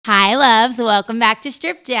Hi, loves. Welcome back to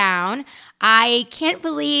Strip Down. I can't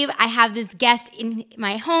believe I have this guest in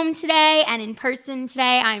my home today and in person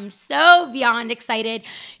today. I'm so beyond excited.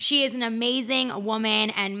 She is an amazing woman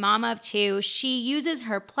and mom of two. She uses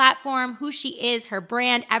her platform, who she is, her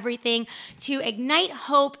brand, everything to ignite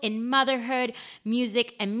hope in motherhood,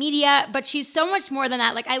 music, and media. But she's so much more than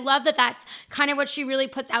that. Like, I love that that's kind of what she really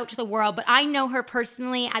puts out to the world. But I know her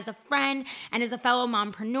personally as a friend and as a fellow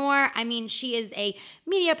mompreneur. I mean, she is a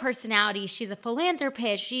media personality. She's a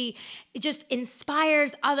philanthropist. She just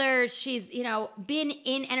inspires others. She's, been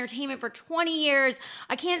in entertainment for 20 years.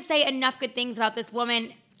 I can't say enough good things about this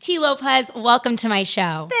woman. T. Lopez, welcome to my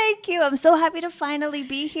show. Thank you. I'm so happy to finally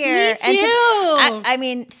be here. Me too. I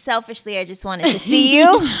mean, selfishly, I just wanted to see you.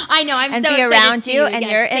 I know. I'm and so be excited around to see you and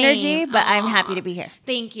Yes, your same. energy, but I'm Aw. happy to be here.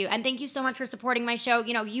 Thank you. And thank you so much for supporting my show.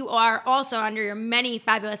 You are also, under your many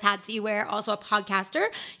fabulous hats that you wear, also a podcaster.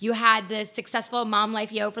 You had the successful Mom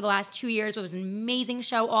Life Yo for the last 2 years. It was an amazing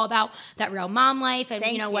show all about that real mom life and,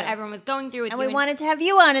 Thank you. what everyone was going through with And you. we wanted to have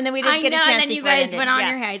you on, and then we didn't get a chance. And then you before it guys ended. went on Yeah.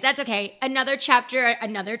 your head. That's okay. Another chapter,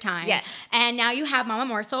 another time. Yes. And now you have Mama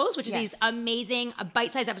Morsels, which is Yes. these amazing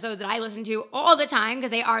bite-sized episodes that I listen to all the time because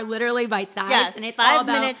they are literally bite-sized. Yeah, And it's 5 all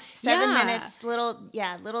about minutes, 7 Yeah. minutes, little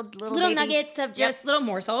Little baby. nuggets of just little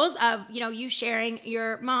morsels of, you sharing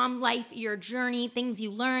your mom life, your journey, things you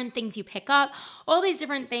learn, things you pick up, all these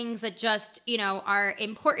different things that just, are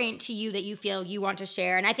important to you that you feel you want to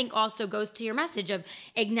share. And I think also goes to your message of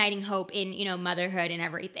igniting hope in, motherhood and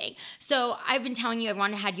everything. So I've been telling you, I've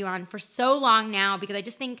wanted to have you on for so long now because I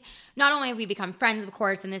just think not only have we become friends, of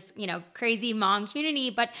course, in this, crazy mom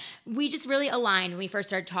community, but we just really aligned when we first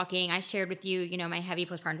started talking. I shared with you, my heavy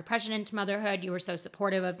postpartum depression into motherhood. You were so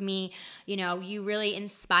supportive of me. You really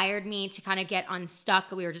inspired me to kind of get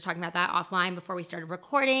unstuck. We were just talking about that offline before we started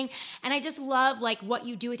recording. And I just love like what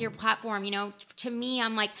you do with your platform. To me,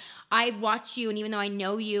 I'm like, I watch you, and even though I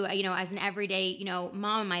know you, as an everyday,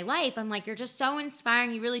 mom in my life, I'm like, you're just so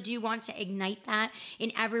inspiring. You really do want to ignite that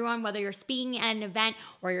in everyone, whether you're speaking at an event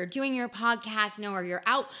or you're doing your podcast, or you're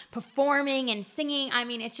out performing and singing. I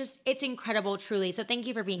mean, it's incredible, truly. So thank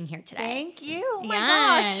you for being here today. Thank you. Oh my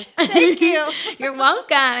Yes. gosh. Thank you. You're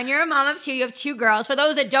welcome. And you're a mom of two. You have two girls. For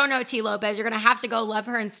those that don't know T. Lopez, you're going to have to go love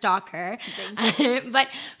her and stalk her. But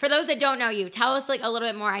for those that don't know you, tell us like a little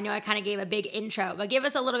bit more. I know I kind of gave a big intro, but give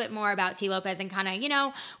us a little bit more about T. Lopez and kind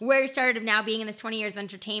of, where you started of now being in this 20 years of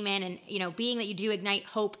entertainment and, being that you do ignite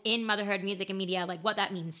hope in motherhood, music, and media, like what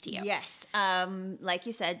that means to you. Yes. Like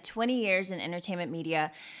you said, 20 years in entertainment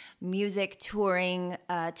media, music, touring,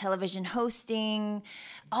 television hosting,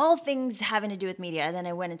 all things having to do with media. Then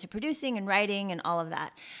I went into producing and writing and all of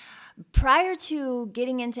that. Prior to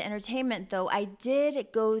getting into entertainment, though, I did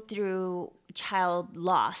go through child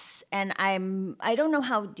loss, and I don't know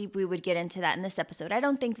how deep we would get into that in this episode. I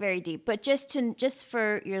don't think very deep, but just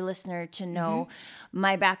for your listener to know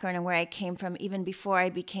my background and where I came from, even before I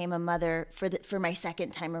became a mother for my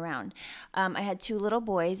second time around. I had 2 little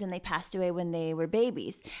boys, and they passed away when they were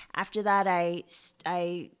babies. After that,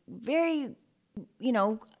 I very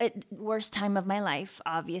worst time of my life,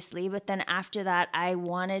 obviously. But then after that, I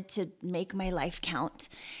wanted to make my life count.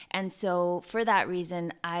 And so for that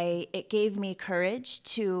reason, it gave me courage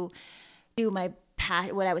to do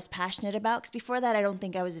what I was passionate about. Because before that, I don't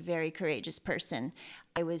think I was a very courageous person.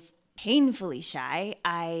 I was painfully shy.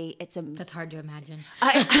 That's hard to imagine.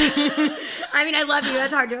 I mean, I love you.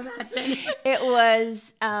 That's hard to imagine. It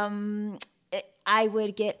was... I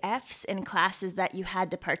would get F's in classes that you had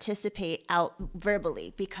to participate out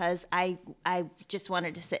verbally because I just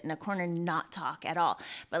wanted to sit in a corner and not talk at all.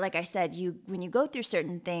 But like I said, when you go through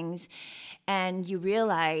certain things and you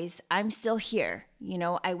realize I'm still here,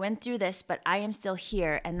 I went through this, but I am still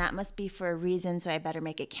here, and that must be for a reason, so I better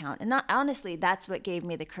make it count. And honestly, that's what gave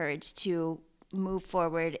me the courage to move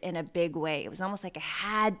forward in a big way. It was almost like I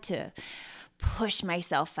had to push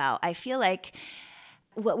myself out. I feel like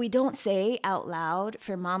what we don't say out loud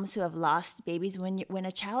for moms who have lost babies, when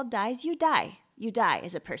a child dies, you die. You die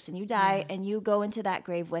as a person. You die and you go into that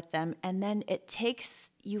grave with them. And then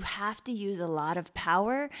you have to use a lot of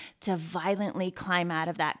power to violently climb out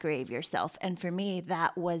of that grave yourself. And for me,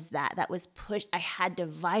 that was push. I had to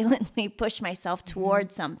violently push myself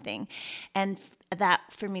towards something. And that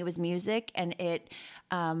for me was music, and it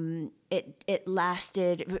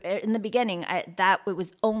lasted in the beginning. It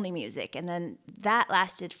was only music, and then that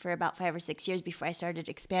lasted for about 5 or 6 years before I started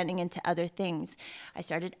expanding into other things. I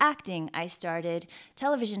started acting, I started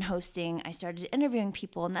television hosting, I started interviewing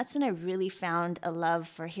people, and that's when I really found a love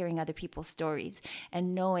for hearing other people's stories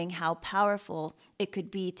and knowing how powerful it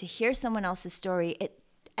could be to hear someone else's story.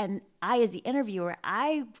 I, as the interviewer,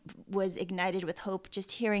 I was ignited with hope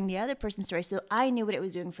just hearing the other person's story. So I knew what it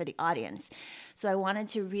was doing for the audience. So I wanted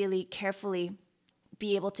to really carefully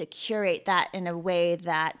be able to curate that in a way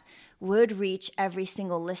that would reach every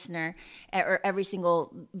single listener or every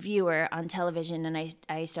single viewer on television. And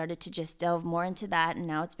I started to just delve more into that. And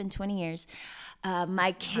now it's been 20 years.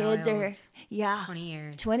 My kids are, 20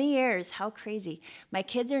 years. 20 years. How crazy. My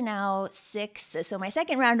kids are now 6. So my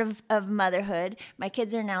second round of motherhood, my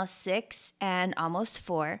kids are now 6 and almost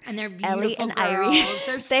 4. And they're beautiful Ellie and girls. Irie.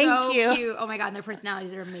 They're Thank so you. cute. Oh my God, and their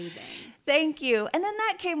personalities are amazing. Thank you. And then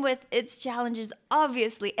that came with its challenges.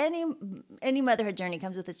 Obviously, any motherhood journey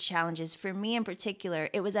comes with its challenges. For me in particular,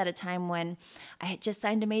 it was at a time when I had just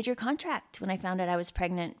signed a major contract when I found out I was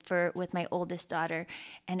pregnant with my oldest daughter,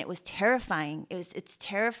 and it was terrifying. It's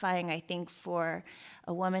terrifying, I think, for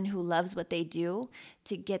a woman who loves what they do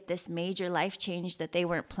to get this major life change that they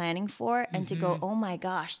weren't planning for, and to go, oh my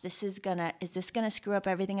gosh, is this gonna screw up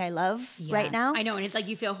everything I love right now? I know, and it's like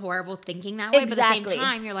you feel horrible thinking that way, Exactly. but at the same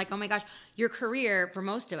time, you're like, oh my gosh, your career for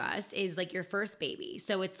most of us is like your first baby.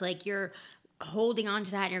 So it's like you're holding on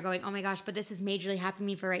to that and you're going, oh my gosh, but this is majorly happening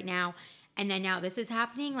to me for right now. And then now this is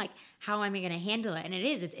happening. Like, how am I going to handle it? And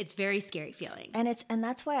it's very scary feeling. And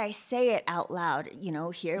that's why I say it out loud.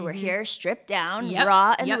 Here we're here, stripped down, Yep.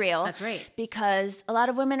 raw and Yep. real. That's right. Because a lot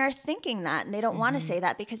of women are thinking that, and they don't want to say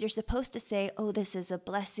that because you're supposed to say, "Oh, this is a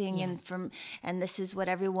blessing," and this is what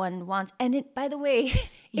everyone wants. And it, by the way,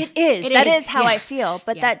 it is. That is how I feel.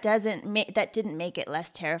 But that didn't make it less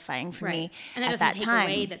terrifying for me and that at doesn't that take time.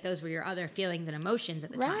 away that those were your other feelings and emotions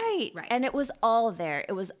at the time. Right. And it was all there.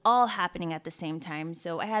 It was all happening at the same time.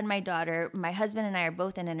 So I had my daughter. My husband and I are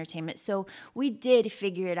both in entertainment. So we did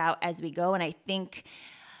figure it out as we go. And I think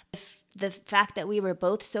the fact that we were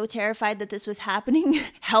both so terrified that this was happening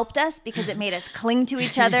helped us, because it made us cling to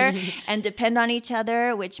each other and depend on each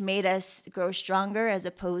other, which made us grow stronger as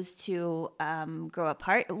opposed to grow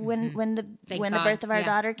apart when the birth of our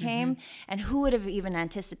daughter came. And who would have even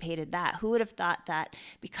anticipated that? Who would have thought that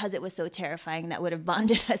because it was so terrifying that would have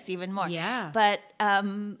bonded us even more? Yeah. But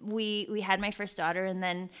we had my first daughter, and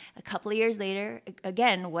then a couple of years later,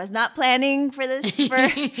 again, was not planning for this,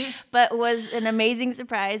 but was an amazing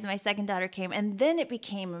surprise. My second daughter came, and then it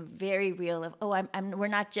became very real of, we're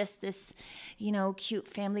not just this, cute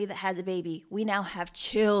family that has a baby. We now have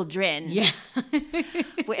children. Yeah.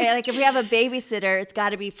 Like if we have a babysitter, it's got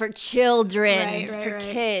to be for children, for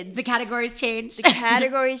kids. The categories changed. The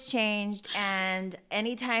categories changed, and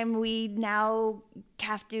anytime we now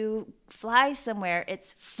have to fly somewhere,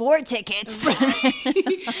 it's 4 tickets.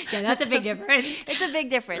 Yeah, that's a big difference. It's a big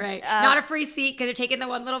difference. Right. Not a free seat because you're taking the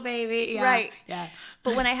one little baby. Yeah. Right. Yeah.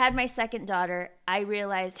 But when I had my second daughter, I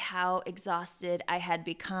realized how exhausted I had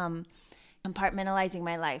become compartmentalizing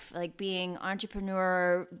my life, like being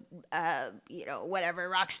entrepreneur, whatever,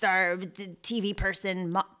 rock star, TV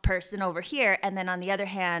person over here. And then on the other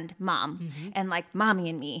hand, mom and like mommy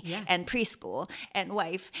and me and preschool and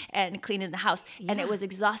wife and cleaning the house. Yeah. And it was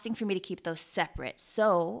exhausting for me to keep those separate.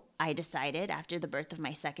 So I decided after the birth of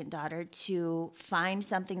my second daughter to find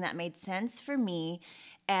something that made sense for me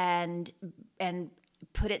and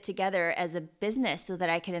put it together as a business so that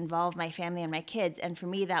I could involve my family and my kids. And for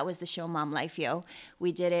me, that was the show Mom Life Yo.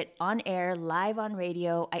 We did it on air, live on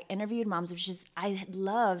radio. I interviewed moms, which is I had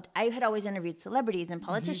loved. I had always interviewed celebrities and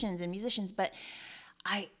politicians and musicians, but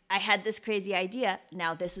I had this crazy idea.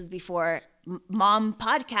 Now, this was before mom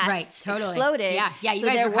podcasts exploded. Yeah, you so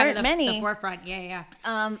guys there were kind weren't of many. The forefront. Yeah.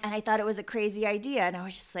 And I thought it was a crazy idea. And I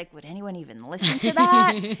was just like, would anyone even listen to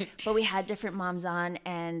that? But we had different moms on.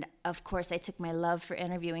 And of course, I took my love for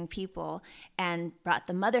interviewing people and brought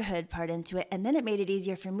the motherhood part into it. And then it made it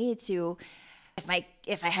easier for me to,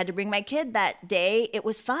 if I had to bring my kid that day, it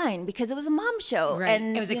was fine because it was a mom show. Right.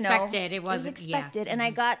 And it was expected. It was expected. And I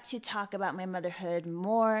got to talk about my motherhood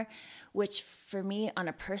more, which for me on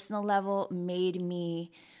a personal level made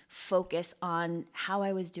me focus on how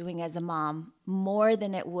I was doing as a mom more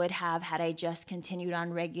than it would have had I just continued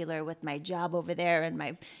on regular with my job over there and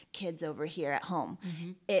my kids over here at home.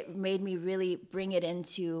 It made me really bring it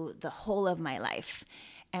into the whole of my life.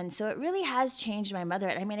 And so it really has changed my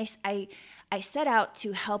motherhood. I mean, I set out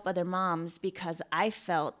to help other moms because I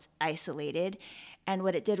felt isolated. And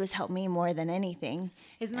what it did was help me more than anything.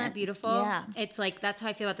 Isn't that beautiful? Yeah. It's like, that's how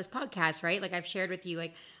I feel about this podcast, right? Like I've shared with you,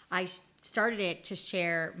 like I started it to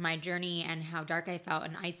share my journey and how dark I felt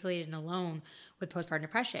and isolated and alone with postpartum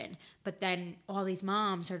depression. But then all these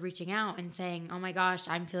moms started reaching out and saying, oh my gosh,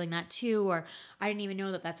 I'm feeling that too. Or I didn't even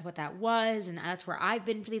know that that's what that was. And that's where I've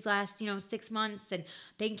been for these last, 6 months. And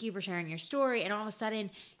thank you for sharing your story. And all of a sudden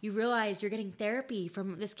you realize you're getting therapy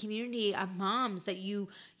from this community of moms that you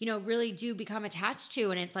really do become attached to.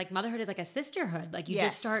 And it's like motherhood is like a sisterhood. Like you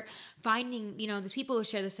just start finding, these people who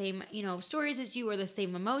share the same, stories as you or the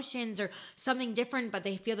same emotions or something different, but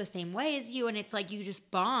they feel the same way as you. And it's like you just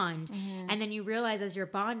bond. Mm-hmm. And then you realize as you're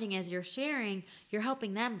bonding, as you're sharing, you're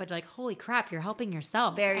helping them, but like, holy crap, you're helping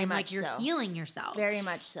yourself. Very and much like you're so. Healing yourself. Very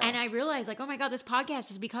much so. And I realized like, oh my God, this podcast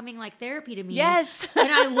is becoming like therapy to me. Yes. And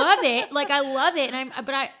I love it. Like I love it.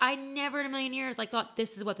 But I never in a million years like thought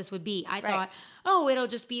this is what this would be. I thought, oh, it'll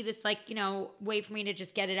just be this like, way for me to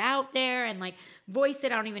just get it out there and like voice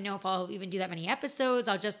it. I don't even know if I'll even do that many episodes.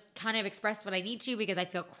 I'll just kind of express what I need to because I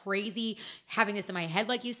feel crazy having this in my head,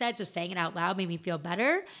 like you said. So saying it out loud made me feel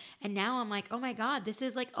better. And now I'm like, oh my God, this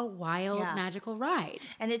is like a wild, magical ride.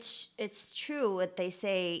 And it's true what they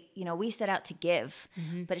say, we set out to give,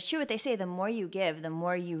 but it's true what they say, the more you give, the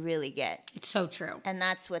more you really get. It's so true. And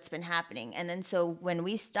that's what's been happening. And then so when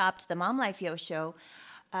we stopped the Mom Life Yo show,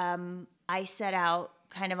 I set out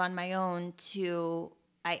kind of on my own to,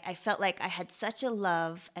 I felt like I had such a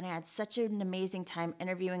love and I had such an amazing time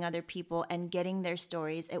interviewing other people and getting their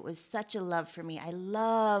stories. It was such a love for me. I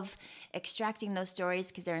love extracting those stories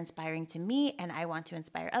because they're inspiring to me and I want to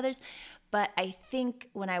inspire others. But I think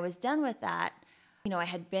when I was done with that, I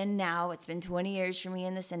had been it's been 20 years for me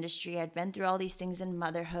in this industry. I'd been through all these things in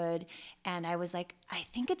motherhood. And I was like, I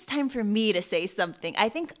think it's time for me to say something. I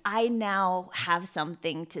think I now have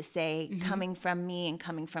something to say coming from me and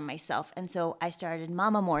coming from myself. And so I started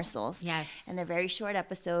Mama Morsels. Yes. And they're very short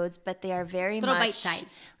episodes, but they are very little much bite-sized.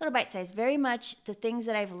 Little bite-sized. Very much the things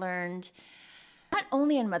that I've learned, not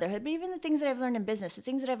only in motherhood, but even the things that I've learned in business, the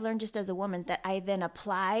things that I've learned just as a woman that I then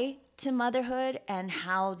apply to motherhood and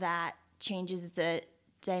how that changes the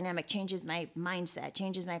dynamic, changes my mindset,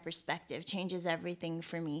 changes my perspective, changes everything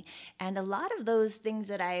for me. And a lot of those things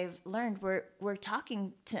that I've learned were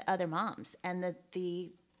talking to other moms and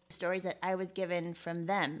the stories that I was given from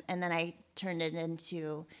them. And then I turned it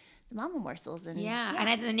into the Mama Morsels. And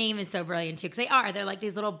and the name is so brilliant too, because they're like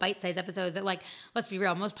these little bite-sized episodes that, like, let's be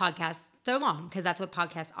real, most podcasts, they're long because that's what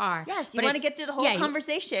podcasts are. Yes, you want to get through the whole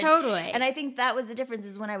conversation. Totally. And I think that was the difference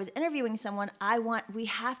is when I was interviewing someone, we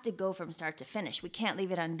have to go from start to finish. We can't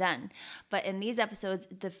leave it undone. But in these episodes,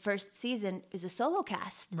 the first season is a solo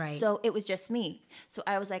cast. Right. So it was just me. So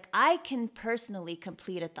I was like, I can personally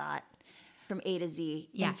complete a thought from A to Z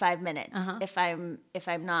in 5 minutes if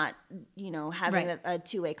I'm not, having a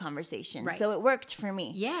two-way conversation. Right. So it worked for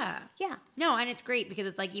me. Yeah. Yeah. No, and it's great because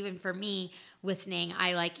it's like, even for me listening,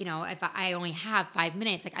 I like, if I only have 5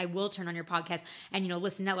 minutes, like I will turn on your podcast and,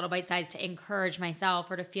 listen to that little bite size to encourage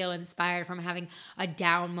myself or to feel inspired from having a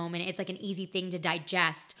down moment. It's like an easy thing to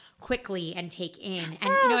digest quickly and take in. And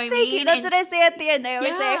you know what I mean? Thank you. That's what I say at the end. I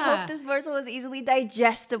always say, I hope this morsel was easily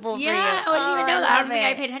digestible for you. Yeah, I didn't even know that. I don't think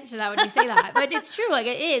I paid attention to that when you say that. But it's true. Like,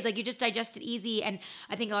 it is. Like, you just digest it easy. And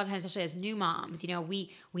I think a lot of times, especially as new moms,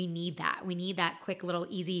 we need that. We need that quick little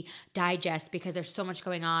easy digest because there's so much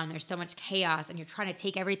going on. There's so much chaos. And you're trying to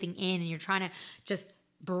take everything in and you're trying to just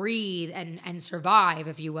breathe and survive,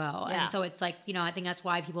 if you will. Yeah. And so it's like, I think that's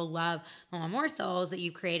why people love Mama Morsels that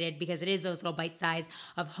you created, because it is those little bite size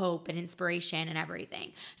of hope and inspiration and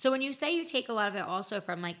everything. So when you say you take a lot of it also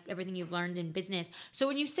from like everything you've learned in business, so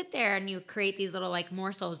when you sit there and you create these little like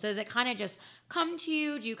morsels, does it kind of just come to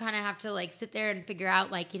you? Do you kind of have to like sit there and figure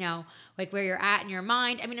out like, like where you're at in your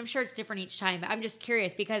mind? I mean, I'm sure it's different each time, but I'm just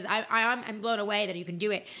curious because I'm blown away that you can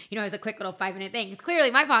do it, as a quick little 5-minute thing. Because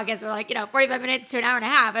clearly my podcasts are like, 45 minutes to an hour and a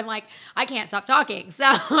half, and like I can't stop talking. So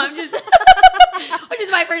I'm just, which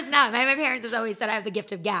is my personality. My parents have always said I have the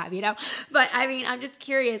gift of gab, But I mean, I'm just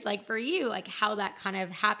curious, like for you, like how that kind of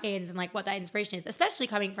happens and like what that inspiration is, especially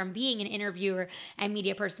coming from being an interviewer and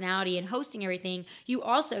media personality and hosting everything. You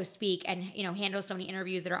also speak and, handle so many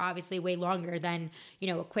interviews that are obviously way longer than,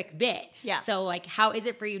 a quick bit. Yeah. So like, how is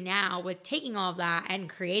it for you now with taking all of that and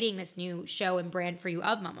creating this new show and brand for you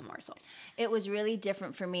of Mama Morsels? It was really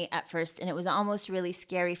different for me at first, and it was almost really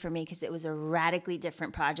scary for me because it was a radically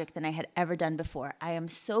different project than I had ever done before. I am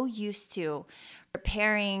so used to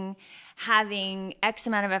preparing, having X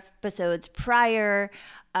amount of episodes prior,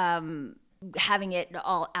 having it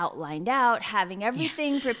all outlined out, having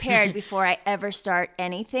everything prepared before I ever start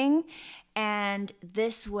anything. And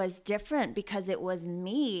this was different because it was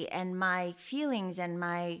me and my feelings and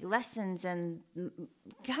my lessons and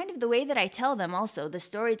kind of the way that I tell them also. The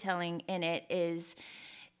storytelling in it is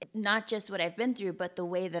not just what I've been through, but the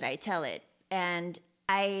way that I tell it. And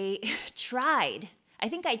I tried. I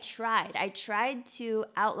think I tried. I tried to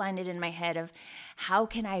outline it in my head of how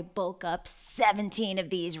can I bulk up 17 of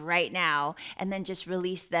these right now and then just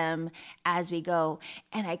release them as we go.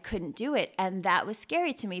 And I couldn't do it. And that was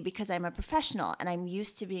scary to me because I'm a professional and I'm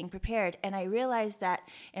used to being prepared. And I realized that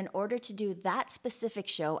in order to do that specific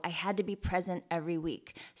show, I had to be present every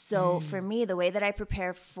week. So for me, the way that I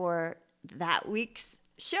prepare for that week's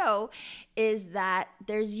show is that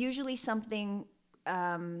there's usually something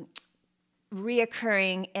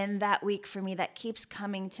reoccurring in that week for me that keeps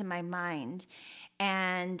coming to my mind.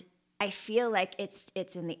 And I feel like it's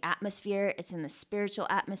in the atmosphere, it's in the spiritual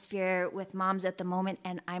atmosphere with moms at the moment,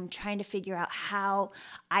 and I'm trying to figure out how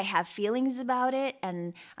I have feelings about it,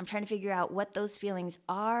 and I'm trying to figure out what those feelings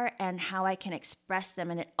are and how I can express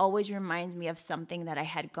them. And it always reminds me of something that I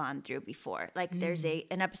had gone through before. Like there's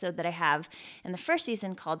an episode that I have in the first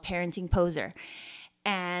season called Parenting Poser,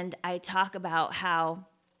 and I talk about how,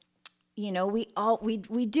 you know, we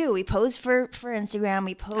pose for Instagram,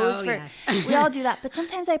 we pose we all do that. But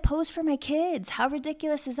sometimes I pose for my kids. How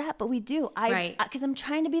ridiculous is that? But we do. Because I'm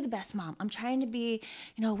trying to be the best mom. I'm trying to be,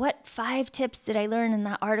 you know, what 5 tips did I learn in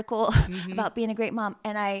that article about being a great mom?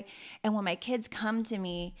 And when my kids come to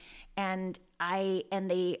me and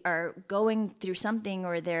they are going through something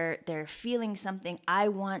or they're feeling something, I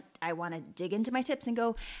want to dig into my tips and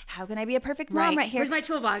go, how can I be a perfect mom right here? Here's my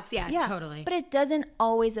toolbox. Yeah, totally. But it doesn't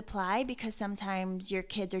always apply because sometimes your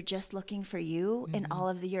kids are just looking for you in all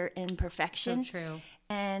of your imperfection. So true.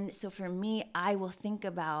 And so for me, I will think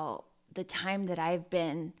about the time that I've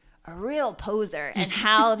been a real poser and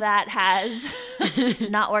how that has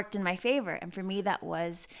not worked in my favor. And for me, that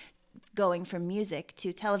was going from music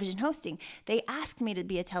to television hosting. They asked me to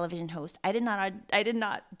be a television host. I did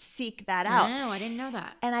not seek that out. No, I didn't know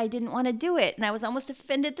that. And I didn't want to do it. And I was almost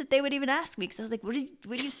offended that they would even ask me because I was like, what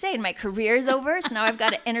are you saying? My career's over, so now I've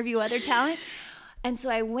got to interview other talent. And so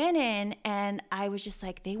I went in and I was just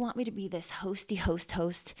like, they want me to be this hosty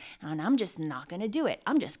host, and I'm just not going to do it.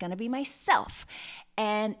 I'm just going to be myself.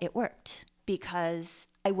 And it worked because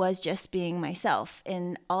I was just being myself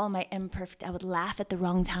in all my imperfect. I would laugh at the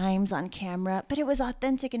wrong times on camera, but it was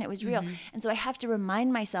authentic and it was real. And so I have to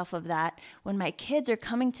remind myself of that when my kids are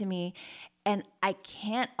coming to me, and I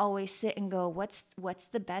can't always sit and go, what's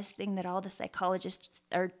the best thing that all the psychologists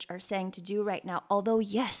are saying to do right now? Although,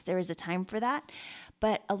 yes, there is a time for that.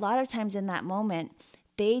 But a lot of times in that moment,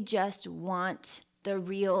 they just want the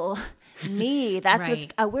real me. That's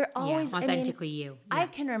right. We're always authentically you. Yeah. I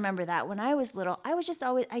can remember that when I was little, I just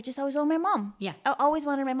always wanted my mom. Yeah. I always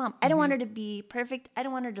wanted my mom. I didn't want her to be perfect. I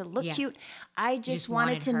didn't want her to look cute. I just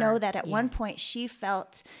wanted to know that at one point she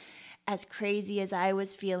felt as crazy as I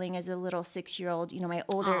was feeling as a little 6-year-old. You know, my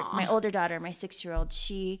older daughter, my 6-year-old,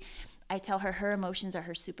 I tell her emotions are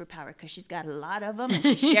her superpower because she's got a lot of them and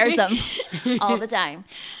she shares them all the time.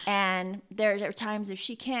 And there are times if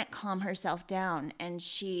she can't calm herself down and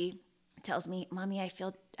she tells me, Mommy, I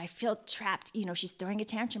feel trapped. You know, she's throwing a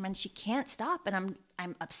tantrum and she can't stop. And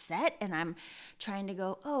I'm upset and I'm trying to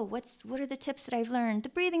go, oh, what are the tips that I've learned? The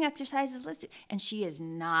breathing exercises, and she is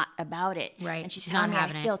not about it. Right. And she's telling me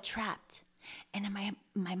I feel trapped. And in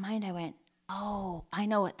my mind, I went, oh, I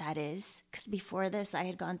know what that is. Because before this, I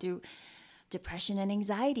had gone through depression and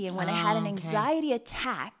anxiety. And when I had an anxiety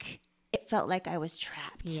attack, it felt like I was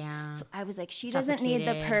trapped. Yeah. So I was like, she doesn't need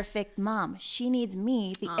the perfect mom. She needs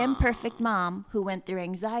me, the imperfect mom who went through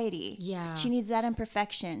anxiety. Yeah. She needs that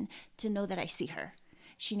imperfection to know that I see her.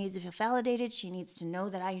 She needs to feel validated. She needs to know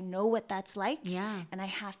that I know what that's like. Yeah. And I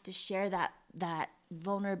have to share that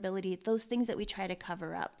vulnerability, those things that we try to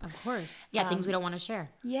cover up. Of course. Yeah, things we don't want to share.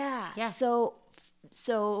 Yeah. Yeah. So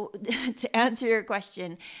to answer your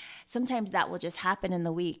question, sometimes that will just happen in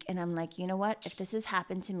the week. And I'm like, you know what? If this has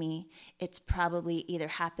happened to me, it's probably either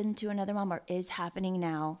happened to another mom or is happening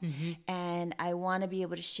now. Mm-hmm. And I want to be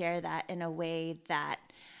able to share that in a way that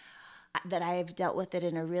I've dealt with it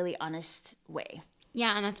in a really honest way.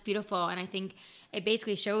 Yeah, and that's beautiful. And I think it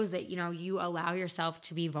basically shows that, you know, you allow yourself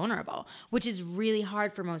to be vulnerable, which is really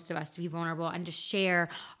hard for most of us, to be vulnerable and to share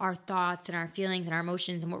our thoughts and our feelings and our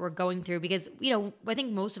emotions and what we're going through. Because, you know, I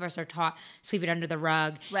think most of us are taught sweep it under the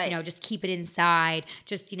rug, right. You know, just keep it inside,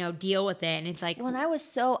 just, you know, deal with it. And it's like, when I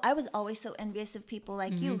was always so envious of people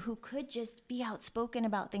like you who could just be outspoken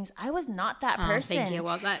about things. I was not that person. Thank you.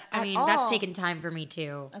 Well, that's taken time for me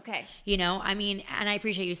too. Okay. You know, I mean, and I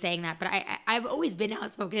appreciate you saying that, but I've always been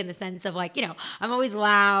outspoken in the sense of like, I'm always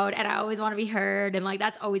loud and I always want to be heard. And like,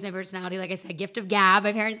 that's always my personality. Like I said, gift of gab.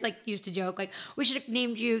 My parents like used to joke, like, we should have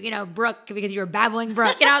named you, Brooke because you were babbling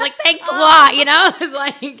Brooke. And I was like, thanks a lot, It's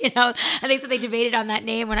like, I think so they debated on that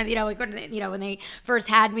name when when they first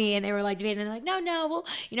had me and they were like debating, and they're like, no,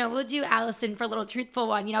 we'll do Allison for a little truthful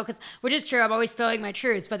one, which is true. I'm always spilling my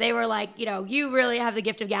truths, but they were like, you really have the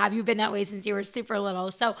gift of gab. You've been that way since you were super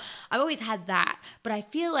little. So I've always had that. But I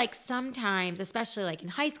feel like sometimes, especially like in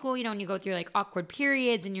high school, when you go through like awkward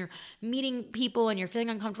periods and you're meeting people and you're feeling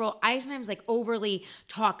uncomfortable, I sometimes like overly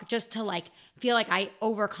talk just to like feel like I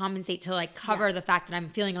overcompensate to like cover the fact that I'm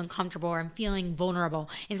feeling uncomfortable or I'm feeling vulnerable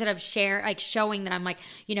instead of showing that I'm like,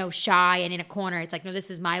 shy and in a corner. It's like, no,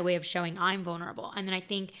 this is my way of showing I'm vulnerable. And then I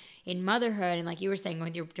think in motherhood and like you were saying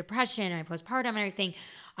with your depression and postpartum and everything,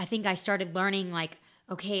 I think I started learning like,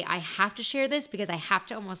 okay, I have to share this because I have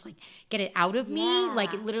to almost like get it out of me.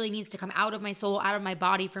 Like it literally needs to come out of my soul, out of my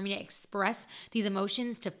body for me to express these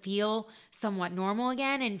emotions, to feel somewhat normal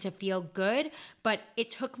again and to feel good. But it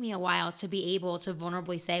took me a while to be able to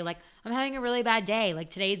vulnerably say like, I'm having a really bad day. Like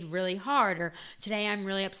today's really hard, or today I'm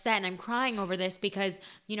really upset and I'm crying over this because,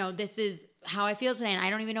 this is how I feel today. And I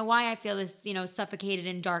don't even know why I feel this, suffocated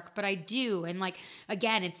and dark, but I do. And like,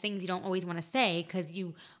 again, it's things you don't always want to say because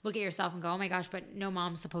you look at yourself and go, oh my gosh, but no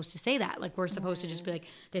mom's supposed to say that. Like we're supposed to just be like,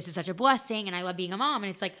 this is such a blessing and I love being a mom. And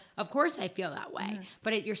it's like, of course I feel that way,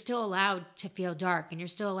 but you're still allowed to feel dark and you're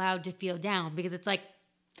still allowed to feel down because it's like.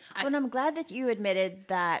 Well, I'm glad that you admitted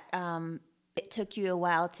that, it took you a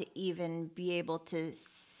while to even be able to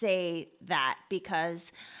say that,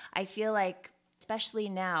 because I feel like, especially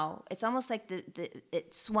now, it's almost like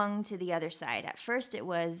it swung to the other side. At first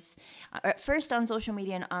on social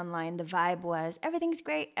media and online, the vibe was everything's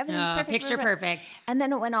great, everything's perfect. Picture perfect. And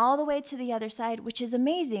then it went all the way to the other side, which is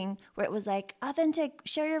amazing, where it was like authentic,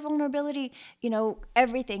 share your vulnerability,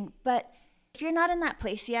 everything. But if you're not in that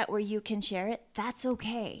place yet where you can share it, that's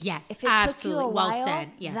okay. Yes, if it absolutely. took you a while, well said.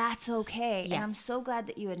 Yes. That's okay. Yes. And I'm so glad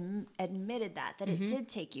that you admitted that it did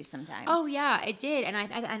take you some time. Oh yeah, it did. And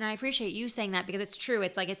I appreciate you saying that because it's true.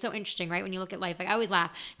 It's like, it's so interesting, right? When you look at life, like I always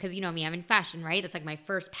laugh because you know me, I'm in fashion, right? That's like my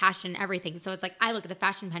first passion, everything. So it's like, I look at the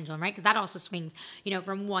fashion pendulum, right? Because that also swings,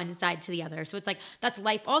 from one side to the other. So it's like, that's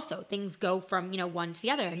life also. Things go from, one to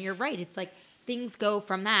the other. And you're right. It's like, things go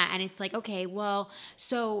from that. And it's like, okay, well,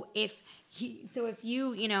 so if you,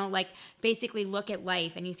 like basically look at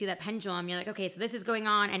life and you see that pendulum, you're like, okay, so this is going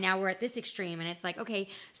on and now we're at this extreme. And it's like, okay,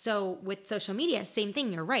 so with social media, same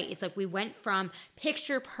thing. You're right. It's like we went from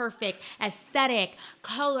picture perfect, aesthetic,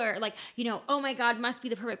 color, like, oh my God, must be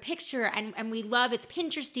the perfect picture. And we love it's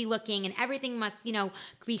Pinteresty looking and everything must,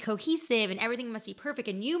 be cohesive and everything must be perfect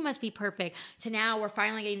and you must be perfect, to now we're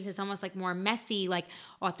finally getting to this almost like more messy, like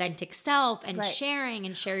authentic self and sharing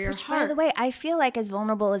and share your heart. By the way, I feel like as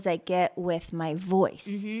vulnerable as I get with my voice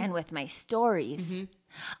and with my stories,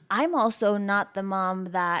 I'm also not the mom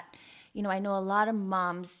that, I know a lot of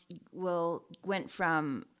moms went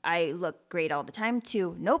from I look great all the time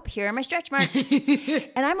to nope, here are my stretch marks.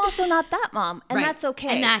 And I'm also not that mom. And that's okay.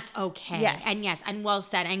 And that's okay. Yes. And well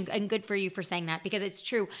said. And good for you for saying that, because it's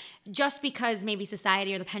true. Just because maybe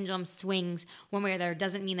society or the pendulum swings one way or the other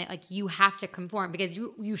doesn't mean that like you have to conform, because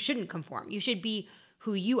you shouldn't conform. You should be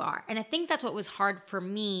who you are. And I think that's what was hard for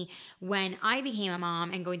me when I became a mom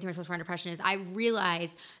and going through my postpartum depression, is I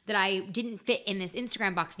realized that I didn't fit in this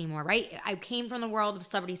Instagram box anymore, right? I came from the world of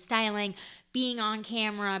celebrity styling, being on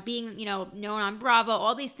camera, being, known on Bravo,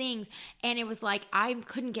 all these things. And it was like, I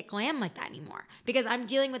couldn't get glam like that anymore, because I'm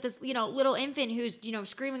dealing with this, little infant who's,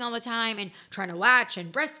 screaming all the time and trying to latch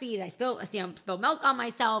and breastfeed. I spill milk on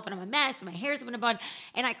myself and I'm a mess and my hair's up in a bun,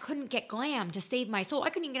 and I couldn't get glam to save my soul. I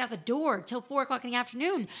couldn't even get out the door till 4:00 in the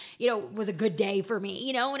afternoon, was a good day for me,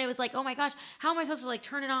 and it was like, oh my gosh, how am I supposed to like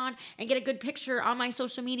turn it on and get a good picture on my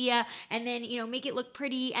social media and then, make it look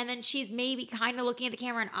pretty. And then she's maybe kind of looking at the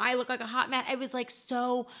camera and I look like a hot mess. It was like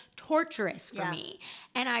so torturous for me.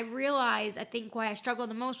 And I realized, I think why I struggled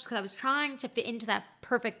the most was because I was trying to fit into that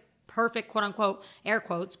perfect quote unquote, air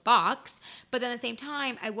quotes, box. But then at the same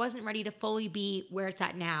time, I wasn't ready to fully be where it's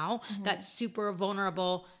at now, that super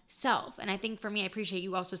vulnerable self. And I think for me, I appreciate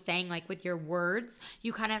you also saying, like, with your words,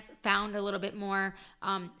 you kind of found a little bit more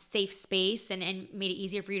safe space and made it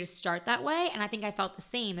easier for you to start that way. And I think I felt the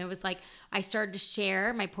same. It was like I started to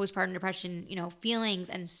share my postpartum depression, feelings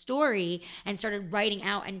and story, and started writing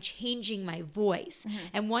out and changing my voice.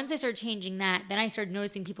 And once I started changing that, then I started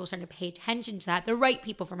noticing people starting to pay attention to that, the right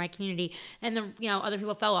people for my community. And the, other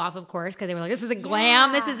people fell off, of course, because they were like, this isn't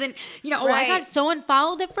glam. This isn't, I got so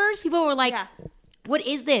unfollowed at first. People were like, what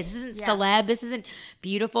is this? This isn't celeb. This isn't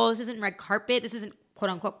beautiful. This isn't red carpet. This isn't quote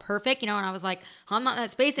unquote perfect, you know, and I was like, I'm not in that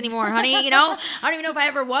space anymore, honey, you know, I don't even know if I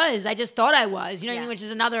ever was. I just thought I was, you know what I mean? Which is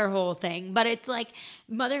another whole thing. But it's like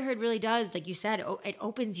motherhood really does, like you said, it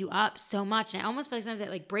opens you up so much. And I almost feel like sometimes it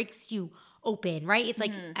like breaks you open, right? It's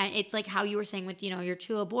like, it's like how you were saying with, you know, your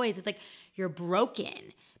two little boys, it's like you're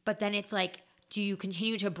broken, but then it's like, do you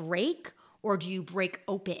continue to break? Or do you break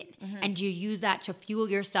open? And do you use that to fuel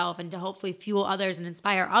yourself and to hopefully fuel others and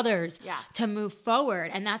inspire others to move forward?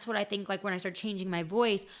 And that's what I think, like when I started changing my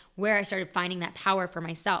voice, where I started finding that power for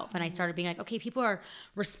myself. And I started being like, okay, people are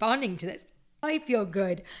responding to this. I feel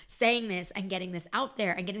good saying this and getting this out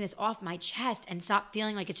there and getting this off my chest and stop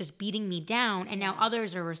feeling like it's just beating me down. And now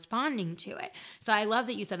others are responding to it. So I love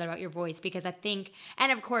that you said that about your voice, because I think,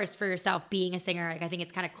 and of course for yourself being a singer, like I think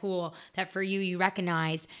it's kind of cool that for you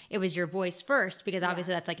recognized it was your voice first, because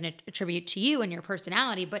obviously that's like a tribute to you and your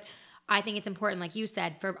personality. But I think it's important, like you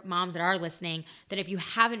said, for moms that are listening, that if you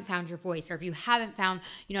haven't found your voice, or if you haven't found,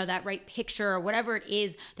 you know, that right picture or whatever it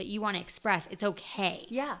is that you want to express, it's okay.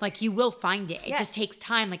 Yeah. Like you will find it. It just takes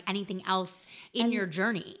time, like anything else in your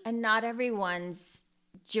journey. And not everyone's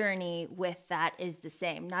journey with that is the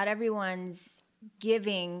same. Not everyone's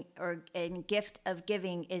giving or gift of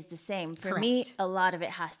giving is the same. For me, a lot of it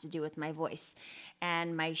has to do with my voice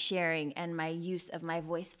and my sharing and my use of my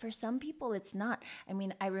voice. For some people, it's not. I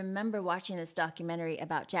mean, I remember watching this documentary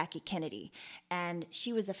about Jackie Kennedy, and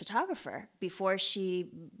she was a photographer before she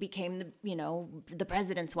became the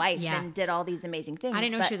president's wife and did all these amazing things. I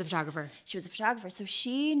didn't know she was a photographer. She was a photographer. So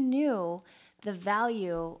she knew the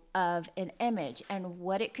value of an image and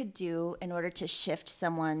what it could do in order to shift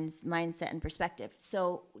someone's mindset and perspective.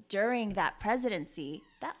 So during that presidency,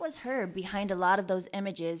 that was her behind a lot of those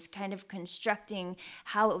images, kind of constructing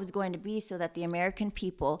how it was going to be so that the American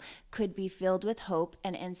people could be filled with hope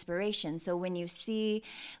and inspiration. So when you see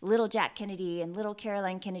little Jack Kennedy and little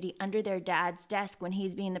Caroline Kennedy under their dad's desk when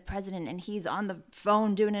he's being the president and he's on the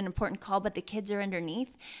phone doing an important call, but the kids are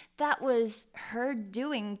underneath, that was her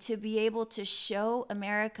doing to be able to show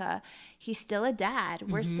America he's still a dad.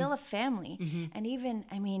 We're still a family. And even,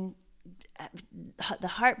 I mean, the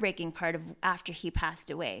heartbreaking part of after he passed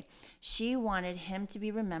away, she wanted him to be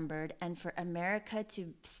remembered and for America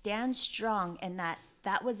to stand strong, and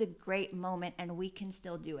that was a great moment and we can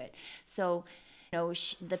still do it. So, you know,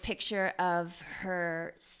 the picture of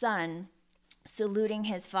her son saluting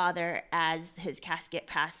his father as his casket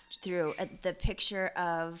passed through, the picture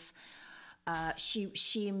of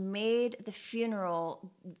she made the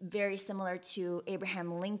funeral very similar to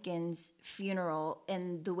Abraham Lincoln's funeral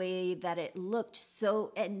in the way that it looked.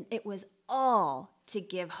 So, and it was all to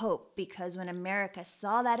give hope, because when America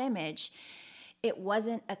saw that image, it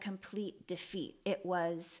wasn't a complete defeat. It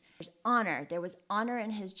was, there's honor. There was honor in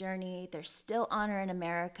his journey. There's still honor in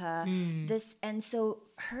America. And so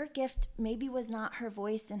her gift maybe was not her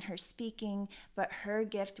voice and her speaking, but her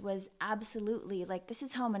gift was absolutely like, this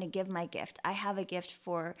is how I'm going to give my gift. I have a gift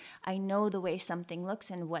for, I know the way something looks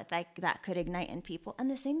and what that could ignite in people. And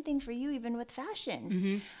the same thing for you, even with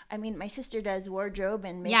fashion. I mean, my sister does wardrobe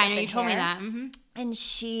and makeup. Yeah, I know you told me that. And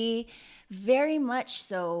she very much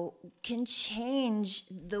so can change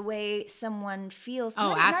the way someone feels.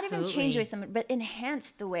 Not even change the way someone, but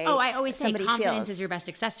enhance the way. I always say confidence feels. Is your best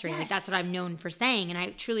accessory. Like that's what I'm known for saying, and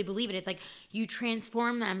I truly believe it. It's like you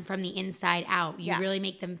transform them from the inside out. You really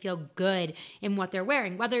make them feel good in what they're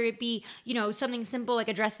wearing, whether it be, you know, something simple like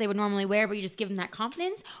a dress they would normally wear, but you just give them that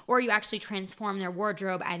confidence, or you actually transform their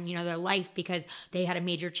wardrobe and, you know, their life because they had a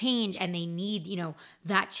major change and they need, you know,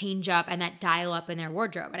 that change up and that dial up in their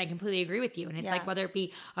wardrobe. And I completely agree with you. And it's like, whether it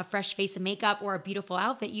be a fresh face of makeup or a beautiful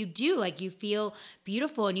outfit, you feel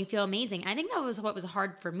beautiful and you feel amazing. And I think that was what was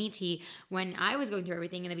hard for me, T, when I was going through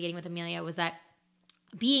everything in the beginning with Amelia, was that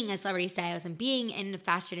being a celebrity stylist and being in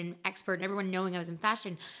fashion and expert and everyone knowing I was in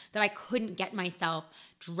fashion, that I couldn't get myself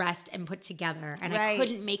dressed and put together, and I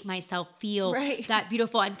couldn't make myself feel that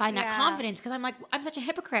beautiful and find that confidence, because I'm like, I'm such a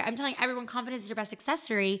hypocrite. I'm telling everyone confidence is your best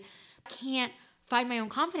accessory. I can't find my own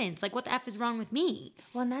confidence. Like, what the F is wrong with me?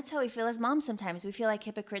 Well, and that's how we feel as moms sometimes. We feel like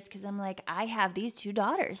hypocrites because I'm like, I have these 2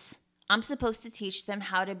 daughters. I'm supposed to teach them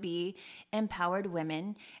how to be empowered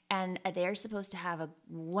women, and they're supposed to have a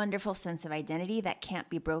wonderful sense of identity that can't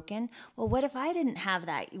be broken. Well, what if I didn't have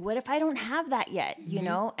that? What if I don't have that yet, you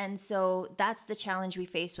know? And so that's the challenge we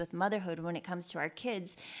face with motherhood when it comes to our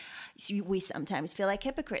kids. We sometimes feel like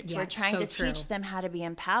hypocrites. We're trying to teach them how to be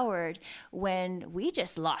empowered when we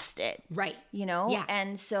just lost it. Right. You know? Yeah.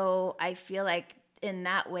 And so I feel like in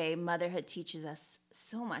that way, motherhood teaches us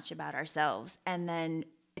so much about ourselves. And then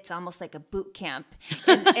it's almost like a boot camp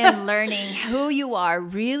in learning who you are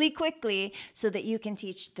really quickly so that you can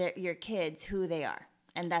teach your kids who they are.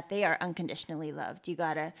 and that they are unconditionally loved. You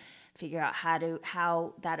got to figure out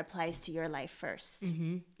how that applies to your life first.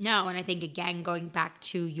 No, and I think, again, going back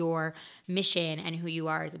to your mission and who you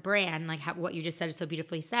are as a brand, like what you just said is so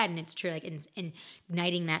beautifully said, and it's true, like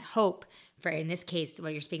igniting that hope for, in this case,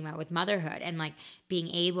 what you're speaking about with motherhood, and like being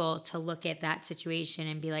able to look at that situation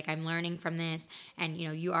and be like, I'm learning from this, and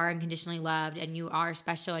you are unconditionally loved, and you are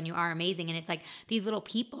special, and you are amazing. And it's like these little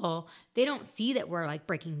people, they don't see that we're like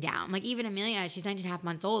breaking down. Like even Amelia, she's 19.5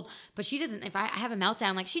 months old, but she doesn't, if I have a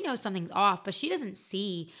meltdown, like she knows something's off, but she doesn't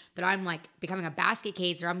see that I'm like becoming a basket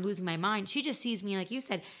case or I'm losing my mind. She just sees me, like you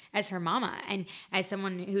said, as her mama and as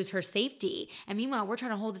someone who's her safety. And meanwhile, we're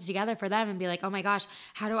trying to hold it together for them and be like, oh my gosh,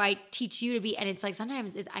 how do I teach you to be? And it's like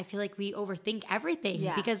sometimes I feel like we overthink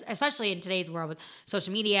everything, because especially in today's world with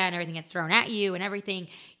social media and everything that's thrown at you and everything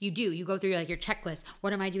you go through like your checklist.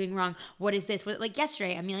 What am I doing wrong? What is this? Like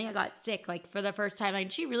yesterday, Amelia got sick like for the first time.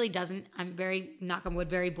 Like she really doesn't, I'm very, knock on wood,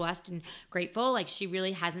 very blessed and grateful. Like she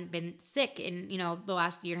really hasn't been sick in, the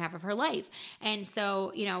last year and a half of her life. And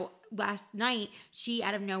so, last night she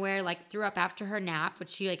out of nowhere like threw up after her nap,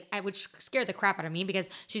 which scared the crap out of me, because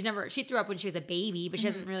she threw up when she was a baby, but she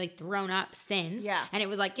hasn't really thrown up since. Yeah. And it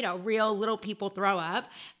was like, real little people throw up.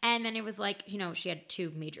 And then it was like, she had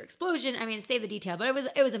 2 major explosions. I mean, to say the detail, but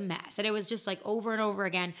it was a mess. And it was just like over and over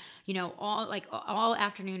again, all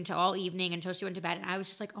afternoon to all evening until she went to bed. And I was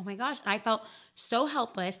just like, oh my gosh. And I felt so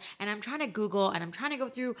helpless. And I'm trying to Google and I'm trying to go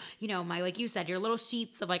through, my, like you said, your little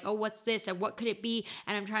sheets of like, oh, what's this? And what could it be?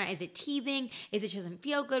 And I'm trying to, is it teething? Is it she doesn't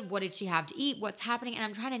feel good? What did she have to eat? What's happening? And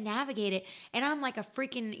I'm trying to navigate it. And I'm like a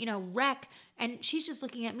freaking, wreck. And she's just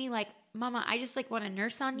looking at me like, Mama, I just like want to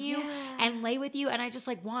nurse on you and lay with you. And I just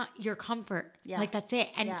like want your comfort. Yeah. Like that's it.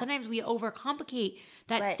 And sometimes we overcomplicate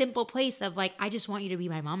that simple place of like, I just want you to be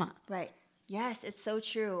my mama. Right. Yes, it's so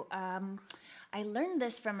true. I learned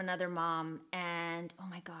this from another mom, and oh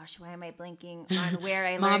my gosh, why am I blanking on where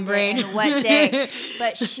I learned it and what day?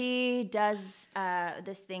 But she does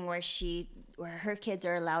this thing where her kids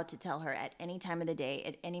are allowed to tell her at any time of the day,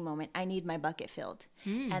 at any moment, I need my bucket filled.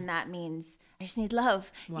 And that means I just need love,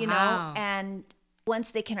 and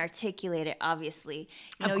once they can articulate it, obviously,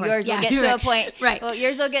 yours will get to a point. Right. Well,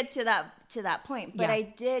 yours will get to that point. But I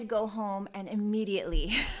did go home and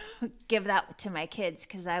immediately give that to my kids,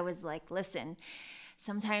 because I was like, listen,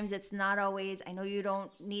 sometimes it's not always, I know you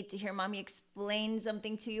don't need to hear mommy explain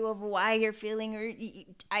something to you of why you're feeling, or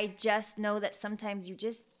I just know that sometimes you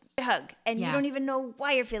just hug and you don't even know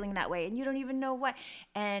why you're feeling that way, and you don't even know why.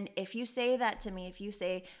 And if you say that to me, if you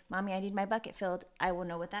say, mommy, I need my bucket filled, I will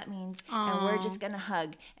know what that means. Aww. And we're just gonna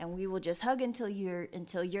hug, and we will just hug until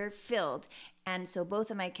you're filled. And so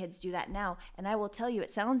both of my kids do that now. And I will tell you,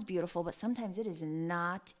 it sounds beautiful, but sometimes it is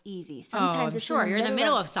not easy. Sometimes it's you're in the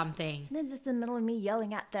middle of something. Sometimes it's in the middle of me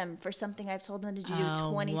yelling at them for something I've told them to do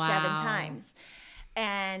 27 times.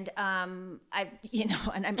 And and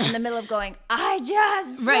I'm in the middle of going, I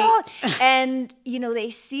just don't. And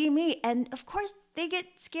they see me, and of course they get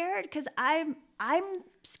scared, because I'm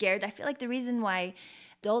scared. I feel like the reason why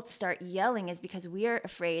adults start yelling is because we're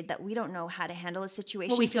afraid that we don't know how to handle a situation.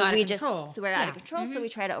 Well, we feel out of control. So we're out of control, so we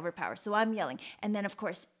try to overpower. So I'm yelling. And then, of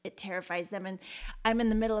course, it terrifies them. And I'm in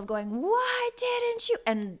the middle of going, why didn't you?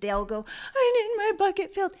 And they'll go, I need my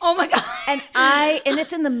bucket filled. Oh, my God. And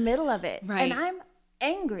it's in the middle of it. Right. And I'm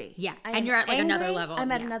angry. Yeah. And you're at like another level.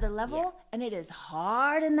 I'm at another level. And it is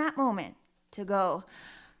hard in that moment to go,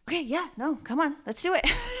 okay, come on, let's do it.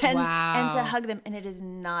 And to hug them. And it is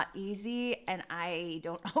not easy. And I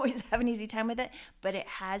don't always have an easy time with it, but it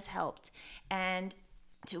has helped. And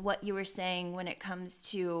to what you were saying when it comes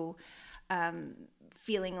to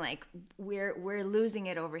feeling like we're losing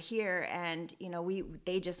it over here, and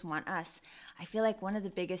they just want us. I feel like one of the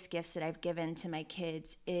biggest gifts that I've given to my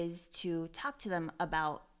kids is to talk to them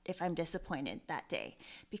about if I'm disappointed that day,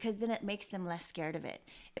 because then it makes them less scared of it.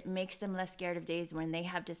 It makes them less scared of days when they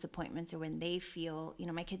have disappointments, or when they feel,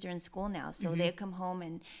 my kids are in school now, so they come home,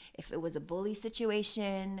 and if it was a bully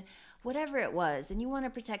situation, whatever it was, and you want to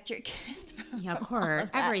protect your kids from of course,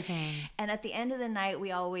 everything. And at the end of the night,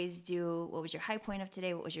 we always do, what was your high point of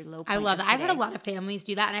today? What was your low point I love of that. today? I've had a lot of families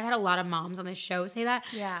do that, and I've had a lot of moms on this show say that.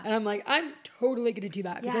 Yeah. And I'm like, I'm totally going to do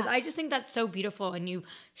that, because I just think that's so beautiful, and you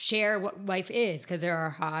share what life is, because there are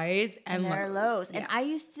highs and there are lows. And I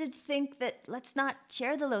used to think that let's not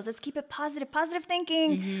share the lows. Let's keep it positive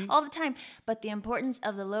thinking all the time. But the importance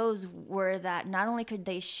of the lows were that not only could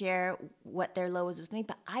they share what their low was with me,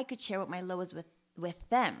 but I could share what my low was with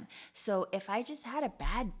them. So if I just had a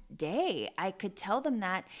bad day, I could tell them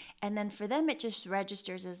that. And then for them, it just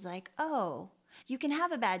registers as like, oh, you can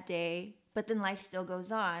have a bad day, but then life still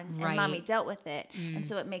goes on, Right. and mommy dealt with it. And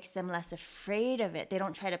so it makes them less afraid of it. They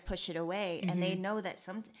don't try to push it away. And they know that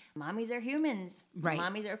some mommies are humans. Right.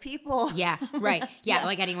 Mommies are people. Yeah, right. Yeah,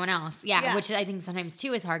 like anyone else. Yeah, Yeah. which I think sometimes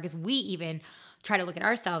too is hard because we even try to look at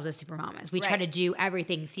ourselves as super mamas. We try Right. to do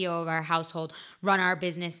everything, CEO of our household, run our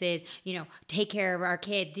businesses, take care of our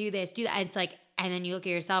kid, do this, do that. And it's like, and then you look at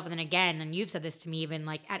yourself, and then again, and you've said this to me even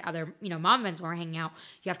like at other, mom events when we're hanging out,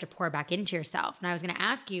 you have to pour back into yourself. And I was going to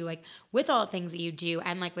ask you, like, with all the things that you do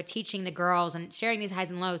and like with teaching the girls and sharing these highs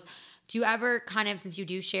and lows, do you ever kind of, since you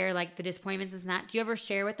do share like the disappointments and that, do you ever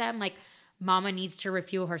share with them like, mama needs to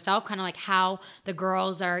refuel herself, kind of like how the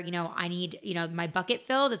girls are, I need, my bucket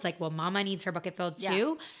filled. It's like, well, mama needs her bucket filled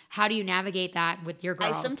too. Yeah. How do you navigate that with your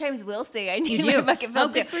girls? I sometimes will say I need do? my bucket filled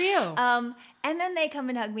Oh, good too. for you. And then they come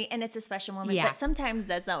and hug me, and it's a special moment. Yeah. But sometimes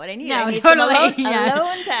that's not what I need. No, I need totally. some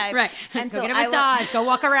alone time. Right. And go so get a I will- massage. Go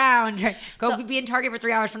walk around. Right. Go So- be in Target for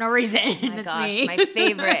 3 hours for no reason. Oh my That's gosh, me.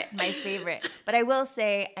 my favorite. But I will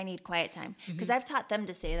say I need quiet time because I've taught them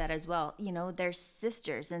to say that as well. They're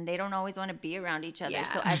sisters and they don't always want to be around each other. Yeah.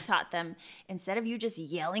 So I've taught them, instead of you just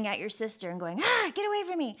yelling at your sister and going, get away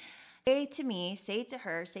from me. Say to me, say to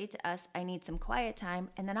her, say to us, I need some quiet time,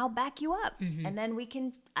 and then I'll back you up. And then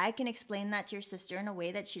I can explain that to your sister in a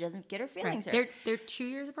way that she doesn't get her feelings hurt. They're 2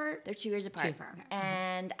 years apart? They're 2 years apart. 2 years apart, okay.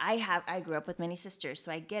 And I grew up with many sisters,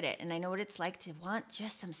 so I get it. And I know what it's like to want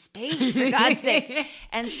just some space, for God's sake.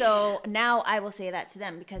 And so now I will say that to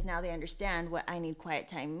them because now they understand what I need quiet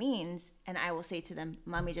time means. And I will say to them,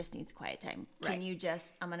 mommy just needs quiet time. Right. Can you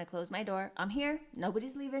I'm going to close my door. I'm here.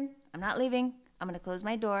 Nobody's leaving. I'm not leaving. I'm going to close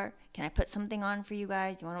my door. Can I put something on for you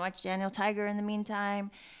guys? You want to watch Daniel Tiger in the meantime?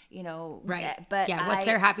 Right. But yeah, what's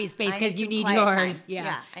their happy space? I Because you some need quiet yours. time.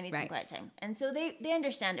 Yeah. I need right. some quiet time. And so they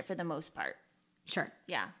understand it for the most part. Sure.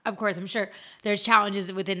 Yeah. Of course, I'm sure there's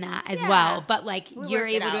challenges within that as Yeah. well, but like We you're work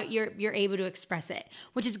it able to out. you're able to express it,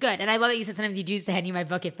 which is good. And I love that you said sometimes you do say I need my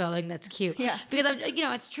bucket filled. I think that's cute. Yeah. Because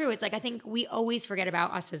it's true. It's like I think we always forget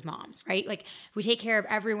about us as moms, right? Like we take care of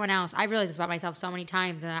everyone else. I've realized this about myself so many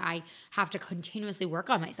times, and I have to continuously work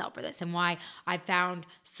on myself for this, and why I found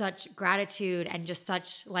such gratitude and just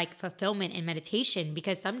such like fulfillment in meditation.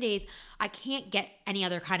 Because some days I can't get any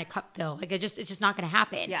other kind of cup fill. Like it's just not going to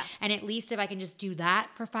happen. Yeah. And at least if I can just do that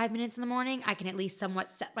for 5 minutes in the morning, I can at least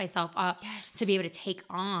somewhat set myself up to be able to take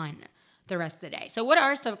on the rest of the day. So what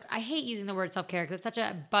are some, I hate using the word self-care because it's such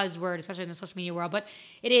a buzzword, especially in the social media world, but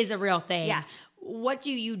it is a real thing. Yeah. What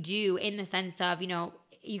do you do in the sense of,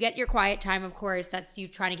 you get your quiet time, of course, that's you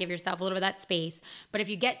trying to give yourself a little bit of that space. But if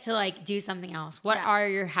you get to like do something else, what are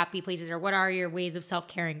your happy places or what are your ways of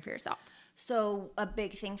self-caring for yourself? So a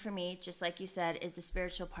big thing for me, just like you said, is the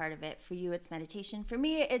spiritual part of it. For you, it's meditation. For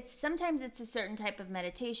me, sometimes it's a certain type of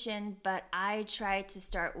meditation, but I try to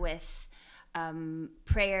start with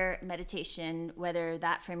prayer, meditation, whether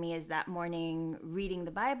that for me is that morning reading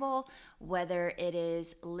the Bible, whether it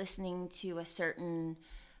is listening to a certain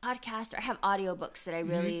podcast, or I have audiobooks that I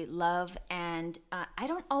really love, and I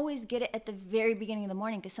don't always get it at the very beginning of the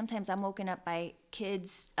morning because sometimes I'm woken up by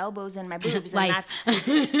kids' elbows in my boobs, and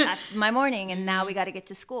that's my morning, and now we got to get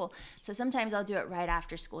to school. So sometimes I'll do it right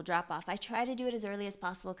after school drop off. I try to do it as early as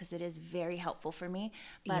possible because it is very helpful for me.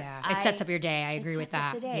 But it sets up your day. I agree with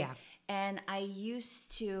that. Yeah. And I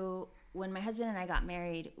used to, when my husband and I got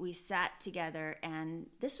married, we sat together, and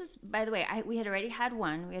this was, by the way, we had already had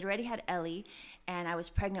one. We had already had Ellie, and I was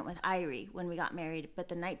pregnant with Irie when we got married. But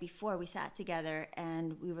the night before, we sat together,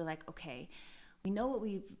 and we were like, okay, we know what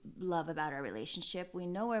we love about our relationship. We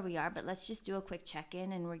know where we are, but let's just do a quick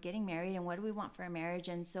check-in, and we're getting married, and what do we want for our marriage?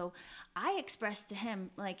 And so I expressed to him,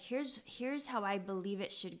 like, here's how I believe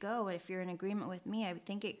it should go. And if you're in agreement with me, I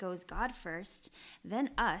think it goes God first, then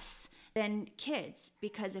us, then kids.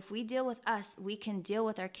 Because if we deal with us, we can deal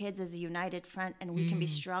with our kids as a united front, and we can be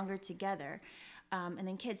stronger together. And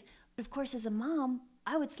then kids. But of course, as a mom,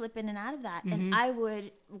 I would slip in and out of that. And I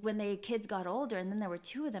would, when the kids got older, and then there were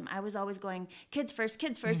two of them, I was always going, kids first,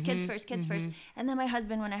 kids first, kids first, kids first. And then my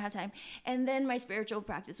husband when I have time. And then my spiritual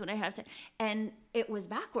practice when I have time. And it was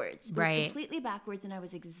backwards. It was completely backwards. And I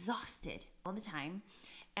was exhausted all the time.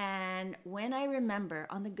 And when I remember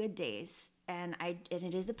on the good days, and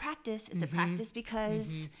it is a practice. It's a practice because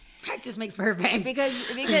practice makes perfect. Because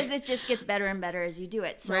it just gets better and better as you do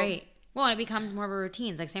it. So, right. Well, it becomes more of a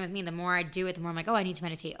routine. It's like same with me. The more I do it, the more I'm like, oh, I need to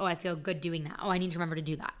meditate. Oh, I feel good doing that. Oh, I need to remember to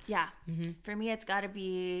do that. Yeah. For me, it's got to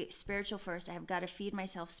be spiritual first. I have got to feed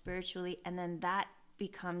myself spiritually, and then that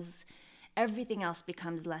becomes, everything else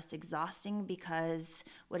becomes less exhausting, because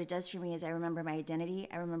what it does for me is I remember my identity.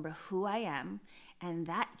 I remember who I am, and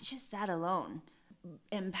that alone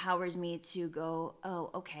empowers me to go,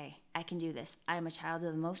 oh, okay, I can do this. I'm a child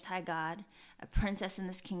of the Most High God, a princess in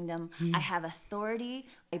this kingdom. I have authority,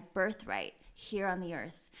 a birthright here on the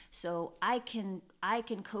earth. So I can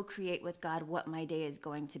co-create with God what my day is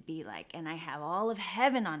going to be like. And I have all of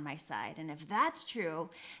heaven on my side. And if that's true,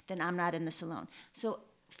 then I'm not in this alone. So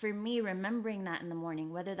for me, remembering that in the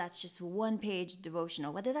morning, whether that's just one page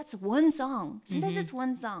devotional, whether that's one song, sometimes it's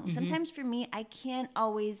one song. Sometimes for me, I can't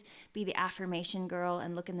always be the affirmation girl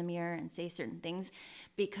and look in the mirror and say certain things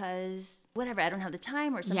because whatever, I don't have the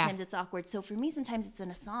time, or sometimes it's awkward. So for me, sometimes it's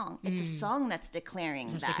in a song. It's a song that's declaring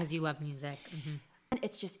Just that. because you love music.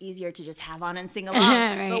 It's just easier to just have on and sing along.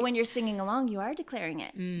 Right. But when you're singing along, you are declaring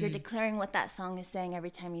it. You're declaring what that song is saying every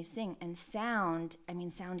time you sing. And sound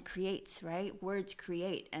creates, right? Words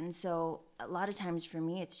create. And so a lot of times for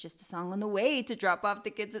me, it's just a song on the way to drop off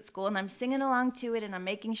the kids at school. And I'm singing along to it and I'm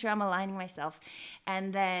making sure I'm aligning myself.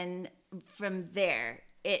 And then from there,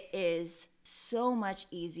 it is so much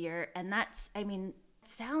easier. And that's,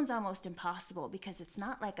 sounds almost impossible because it's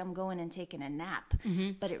not like I'm going and taking a nap,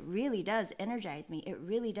 but it really does energize me. It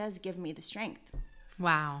really does give me the strength.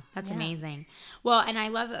 Wow, that's amazing. Well, and I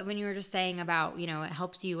love when you were just saying about, it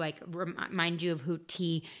helps you like remind you of who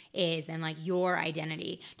T is and like your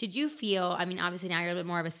identity. Did you feel, obviously now you're a bit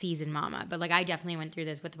more of a seasoned mama, but like I definitely went through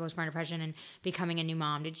this with the postpartum depression and becoming a new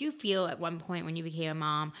mom. Did you feel at one point when you became a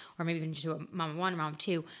mom, or maybe even just a mom of one, mom of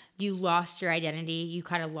two, you lost your identity? You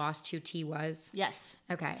kind of lost who T was? Yes.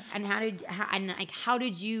 Okay. And how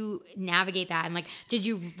did you navigate that? And like, did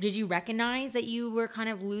you recognize that you were kind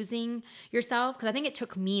of losing yourself? Because I think it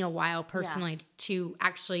took me a while personally to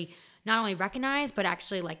actually not only recognize, but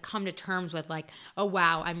actually like come to terms with like, oh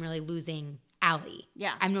wow, I'm really losing Allie.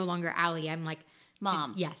 Yeah. I'm no longer Allie. I'm like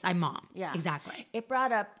mom. Yes, I'm mom. Yeah. Exactly. It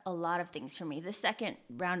brought up a lot of things for me. The second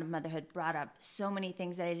round of motherhood brought up so many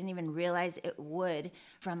things that I didn't even realize it would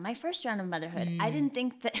from my first round of motherhood. I didn't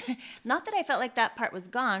think that, not that I felt like that part was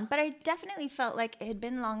gone, but I definitely felt like it had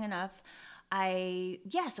been long enough.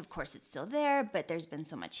 Yes, of course it's still there, but there's been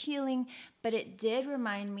so much healing. But it did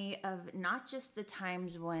remind me of not just the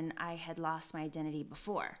times when I had lost my identity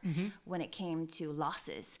before, when it came to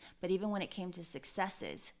losses, but even when it came to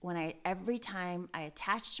successes, every time I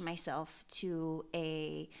attached myself to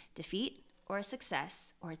a defeat or a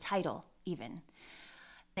success or a title even,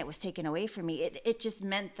 it was taken away from me. It just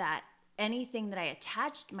meant that anything that I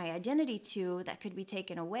attached my identity to that could be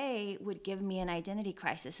taken away would give me an identity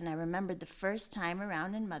crisis. And I remembered the first time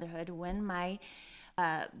around in motherhood when my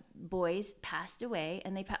boys passed away,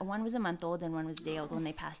 and one was a month old and one was a day old when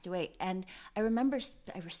they passed away. And I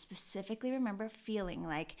specifically remember feeling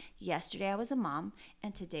like yesterday I was a mom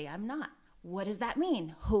and today I'm not. What does that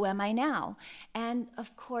mean? Who am I now? And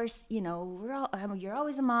of course, you're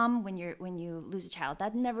always a mom when you lose a child.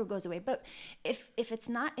 That never goes away. But if it's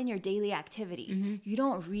not in your daily activity, you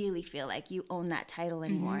don't really feel like you own that title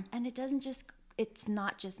anymore. And it's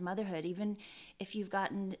not just motherhood. Even if you've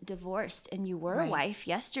gotten divorced and you were a wife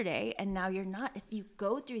yesterday and now you're not, if you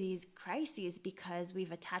go through these crises because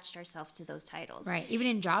we've attached ourselves to those titles. Right. Even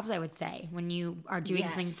in jobs, I would say, when you are doing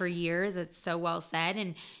something for years, it's so well said,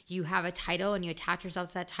 and you have a title and you attach yourself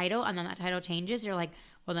to that title, and then that title changes, you're like,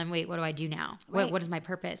 well, then wait, what do I do now? Right. What is my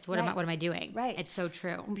purpose? What am I doing? Right. It's so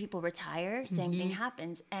true. When people retire, same thing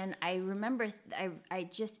happens. And I remember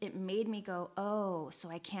it made me go, oh, so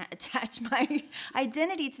I can't attach my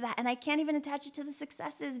identity to that. And I can't even attach it to the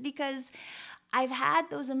successes because I've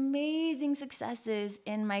had those amazing successes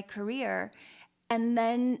in my career. And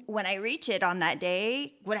then when I reach it on that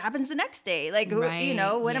day, what happens the next day? Like,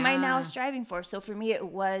 what am I now striving for? So for me, it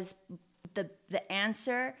was the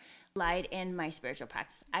answer lied in my spiritual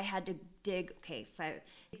practice. I had to dig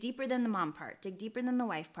deeper than the mom part, dig deeper than the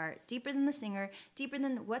wife part, deeper than the singer, deeper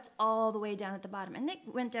than what's all the way down at the bottom. And it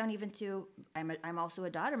went down even to, I'm also a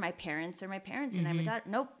daughter. My parents are my parents and I'm a daughter.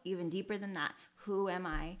 Nope, even deeper than that. Who am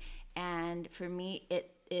I? And for me,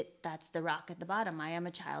 that's the rock at the bottom. I am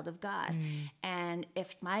a child of God. And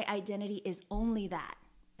if my identity is only that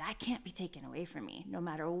can't be taken away from me, no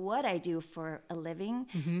matter what I do for a living,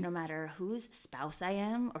 no matter whose spouse I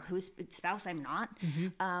am or whose spouse I'm not.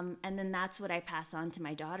 And then that's what I pass on to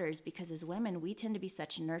my daughters, because as women, we tend to be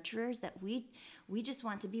such nurturers that we just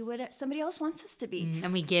want to be what somebody else wants us to be.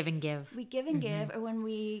 And we give and give. We give and give. Or when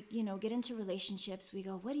we, get into relationships, we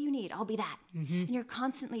go, what do you need? I'll be that. And you're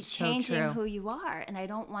constantly changing who you are. And I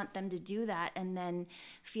don't want them to do that and then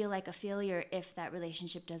feel like a failure if that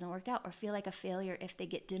relationship doesn't work out, or feel like a failure if they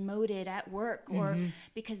get demoted at work, or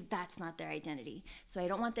because that's not their identity. So I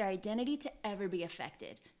don't want their identity to ever be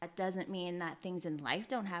affected. That doesn't mean that things in life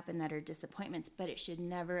don't happen that are disappointments, but it should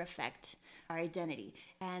never affect our identity.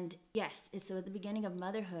 And yes, so at the beginning of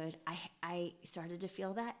motherhood, I started to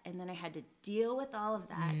feel that. And then I had to deal with all of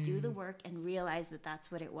that, do the work, and realize that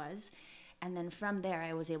that's what it was. And then from there,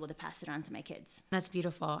 I was able to pass it on to my kids. That's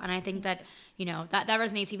beautiful. And I think that, that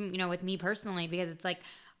resonates even, with me personally, because it's like,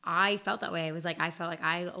 I felt that way. It was like, I felt like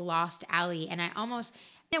I lost Allie, and I almost,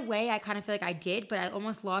 in a way, I kind of feel like I did, but I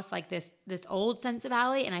almost lost like this old sense of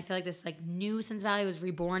Allie. And I feel like this like new sense of Allie was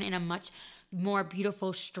reborn in a much more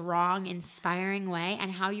beautiful, strong, inspiring way.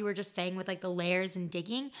 And how you were just saying with like the layers and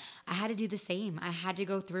digging, I had to do the same. I had to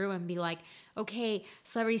go through and be like, okay,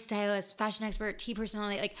 celebrity stylist, fashion expert, tea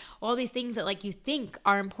personality, like all these things that like you think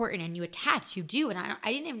are important and you attach, you do. And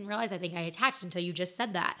I didn't even realize I think I attached until you just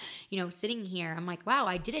said that. Sitting here, I'm like, wow,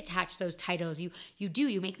 I did attach those titles. You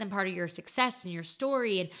make them part of your success and your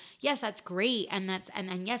story. And yes, that's great. And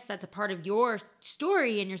yes, that's a part of your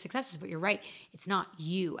story and your successes, but you're right. It's not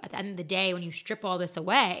you. At the end of the day, when you strip all this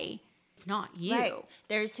away, it's not you. Right.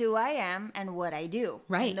 There's who I am and what I do.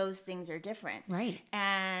 Right. And those things are different. Right.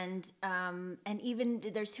 And even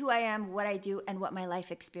there's who I am, what I do, and what my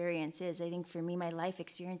life experience is. I think for me, my life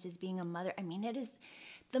experience is being a mother. I mean, it is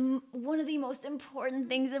one of the most important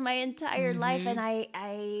things in my entire life. And I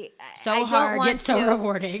hard yet so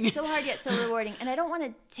rewarding. So hard yet so rewarding. And I don't want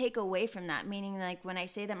to take away from that, meaning like when I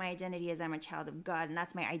say that my identity is I'm a child of God and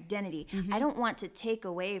that's my identity, I don't want to take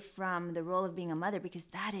away from the role of being a mother, because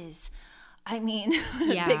that is, one of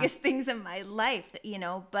the biggest things in my life,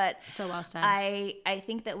 but so well said. I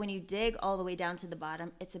think that when you dig all the way down to the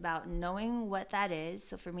bottom, it's about knowing what that is.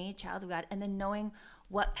 So for me, child of God, and then knowing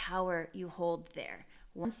what power you hold there.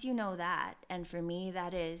 Once you know that, and for me,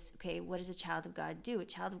 that is, okay, what does a child of God do? A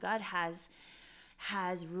child of God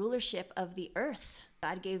has rulership of the earth.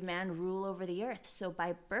 God gave man rule over the earth. So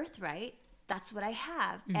by birthright, that's what I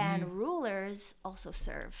have. And rulers also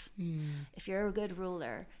serve. If you're a good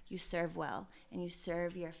ruler, you serve well, and you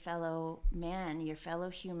serve your fellow man, your fellow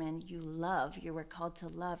human. You love. You were called to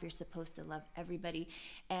love. You're supposed to love everybody.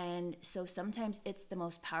 And so sometimes it's the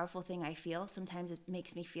most powerful thing I feel. Sometimes it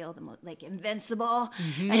makes me feel the most like invincible.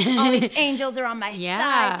 Like all these angels are on my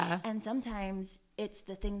side. And sometimes it's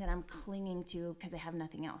the thing that I'm clinging to because I have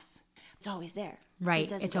nothing else. It's always there. Right.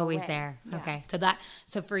 So it's always there. Yeah. Okay.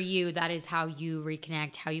 So for you, that is how you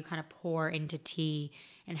reconnect, how you kind of pour into tea,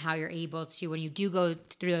 and how you're able to, when you do go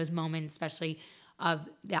through those moments, especially of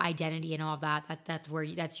the identity and all of that,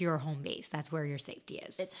 that's your home base. That's where your safety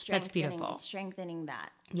is. It's that's beautiful. Strengthening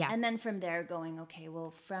that. Yeah. And then from there going, okay,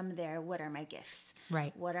 well, from there, what are my gifts?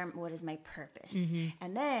 Right. What is my purpose?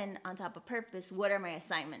 And then on top of purpose, what are my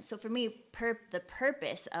assignments? So for me, the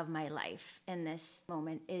purpose of my life in this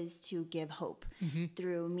moment is to give hope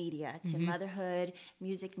through media, to motherhood,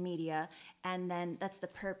 music, media. And then that's the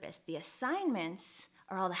purpose. The assignments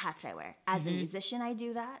are all the hats I wear. As a musician, I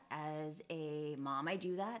do that. As a mom, I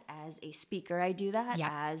do that. As a speaker, I do that.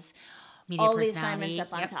 As media all the assignments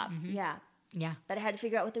up on top. Yeah. But I had to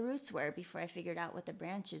figure out what the roots were before I figured out what the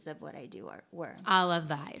branches of what I do were. I love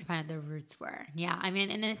that. You find out the roots were. Yeah. I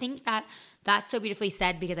mean, and I think that's so beautifully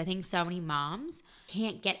said, because I think so many moms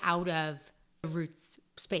can't get out of the roots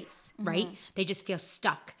space, right? They just feel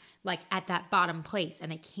stuck like at that bottom place,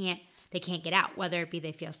 and they can't get out, whether it be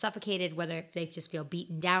they feel suffocated, whether they just feel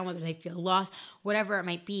beaten down, whether they feel lost, whatever it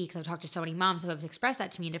might be. Because I've talked to so many moms who have expressed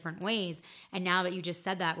that to me in different ways. And now that you just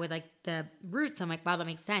said that with like the roots, I'm like, wow, that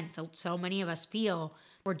makes sense. So many of us feel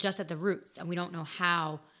we're just at the roots and we don't know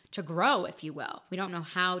how to grow, if you will. We don't know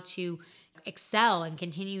how to excel and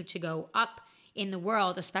continue to go up in the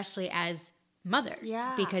world, especially as mothers,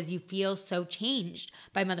 because you feel so changed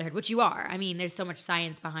by motherhood, which you are. I mean, there's so much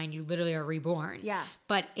science behind you literally are reborn. Yeah.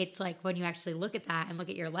 But it's like when you actually look at that and look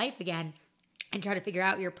at your life again and try to figure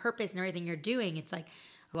out your purpose and everything you're doing, it's like,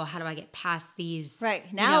 well, how do I get past these?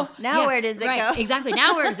 Right. Now where does it go? Exactly.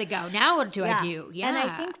 Now where does it go? Now what do I do? Yeah. And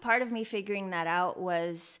I think part of me figuring that out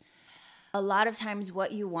was a lot of times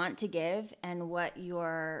what you want to give and what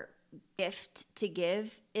your gift to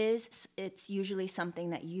give is, it's usually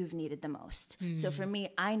something that you've needed the most. So for me,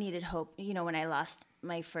 I needed hope. When I lost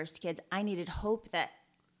my first kids, I needed hope that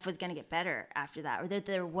it was going to get better after that, or that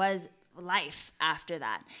there was life after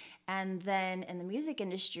that. And then in the music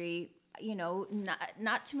industry,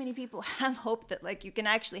 not too many people have hope that like you can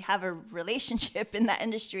actually have a relationship in that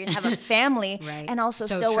industry and have a family and also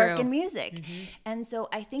still work in music. And so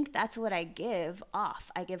I think that's what I give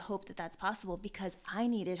off. I give hope that that's possible because I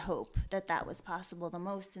needed hope that was possible the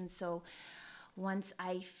most. And so once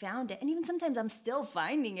I found it, and even sometimes I'm still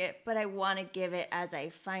finding it, but I want to give it as I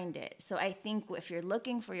find it. So I think if you're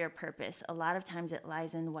looking for your purpose, a lot of times it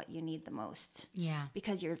lies in what you need the most. Yeah.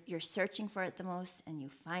 Because you're searching for it the most, and you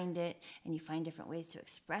find it, and you find different ways to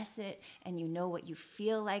express it, and you know what you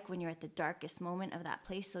feel like when you're at the darkest moment of that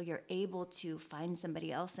place, so you're able to find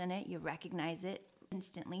somebody else in it. You recognize it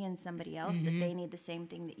instantly in somebody else, that they need the same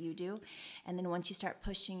thing that you do. And then once you start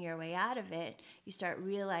pushing your way out of it, you start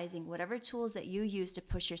realizing whatever tools that you use to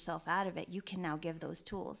push yourself out of it, you can now give those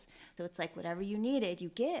tools. So it's like whatever you needed, you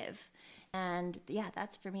give. And yeah,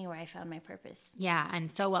 that's for me where I found my purpose. Yeah, and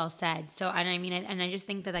so well said. So, and I mean, and I just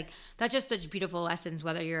think that like that's just such beautiful lessons,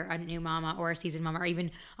 whether you're a new mama or a seasoned mama or even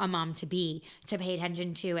a mom to be, to pay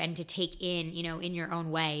attention to and to take in, you know, in your own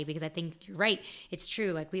way. Because I think you're right. It's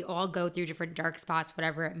true. Like we all go through different dark spots,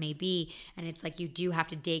 whatever it may be, and it's like you do have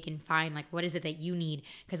to dig and find like what is it that you need,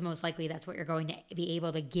 because most likely that's what you're going to be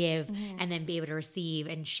able to give and then be able to receive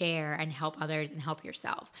and share and help others and help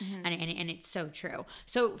yourself. And it's so true.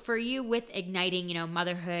 So for you with igniting, you know,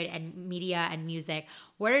 motherhood and media and music,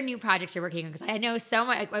 what are new projects you're working on? Because I know so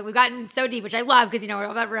much, like, we've gotten so deep, which I love because, you know, we're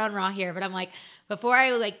all about Real and Raw here. But I'm like, before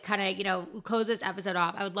I like kind of, you know, close this episode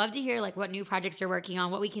off, I would love to hear like what new projects you're working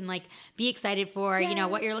on, what we can like be excited for, you know,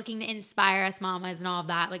 what you're looking to inspire us mamas and all of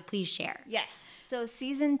that. Like, please share. Yes. So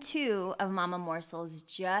season 2 of Mama Morsels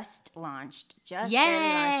just launched. Just Yay! barely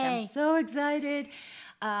launched. I'm so excited.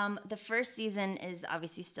 The first season is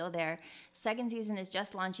obviously still there. Second season is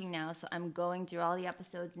just launching now, so I'm going through all the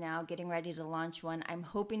episodes now, getting ready to launch one. I'm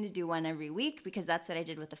hoping to do one every week because that's what I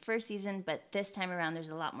did with the first season, but this time around there's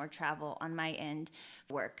a lot more travel on my end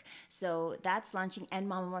work. So that's launching, and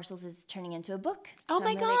Mama Morsels is turning into a book. Oh So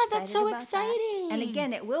my I'm really God, that's so about that. exciting. And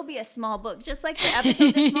again, it will be a small book. Just like the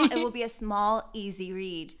episodes are small, it will be a small, easy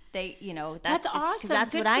read. They, you know, that's just, awesome.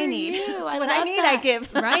 that's Good what I for need. you. I what love I need, that. I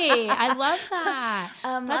give. Right. I love that.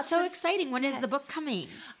 That's lots so of- exciting. When is yes. the book coming?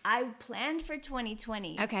 I planned for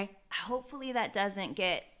 2020. Okay. Hopefully that doesn't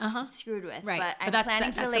get screwed with. Right. But But I'm that's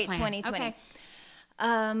planning the for late plan. 2020.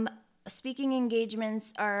 Okay. Speaking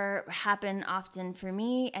engagements happen often for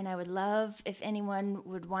me, and I would love if anyone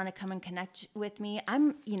would want to come and connect with me.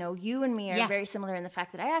 You and me are very similar in the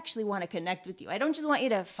fact that I actually want to connect with you. I don't just want you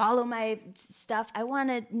to follow my stuff. I want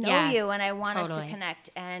to know you, and I want us to connect.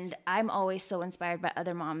 And I'm always so inspired by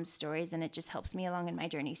other moms' stories, and it just helps me along in my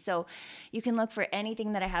journey. So you can look for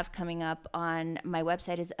anything that I have coming up on my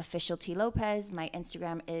website is Official T Lopez. My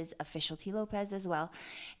Instagram is Official T Lopez as well.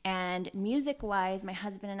 And music-wise, my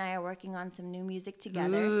husband and I are working on some new music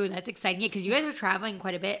together. Ooh, that's exciting. Yeah, because you guys are traveling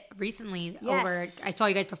quite a bit recently. Yes. I saw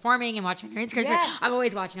you guys performing and watching your Instagram. Yes. I'm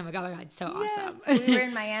always watching. I'm like, oh my God, so Yes. awesome. We were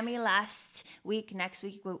in Miami last week. Next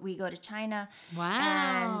week we go to China.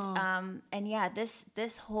 Wow. And yeah,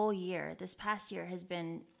 this whole year, this past year has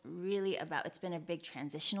been really it's been a big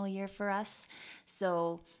transitional year for us.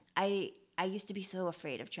 So I used to be so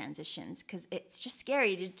afraid of transitions because it's just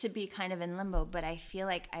scary to be kind of in limbo. But I feel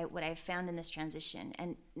like what I've found in this transition,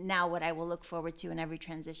 and now what I will look forward to in every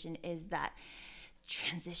transition, is that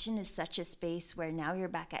transition is such a space where now you're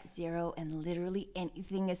back at zero and literally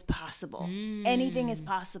anything is possible. Anything is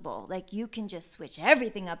possible. Like you can just switch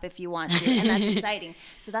everything up if you want to, and that's exciting.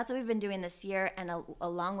 So that's what we've been doing this year. And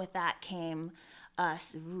along with that came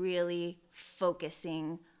us really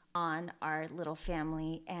focusing on our little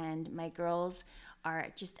family, and my girls are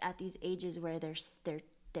just at these ages where they're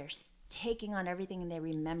taking on everything and they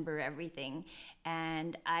remember everything,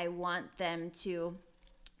 and I want them to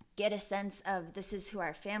get a sense of this is who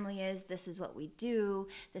our family is, this is what we do,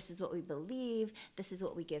 this is what we believe, this is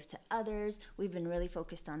what we give to others. We've been really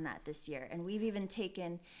focused on that this year, and we've even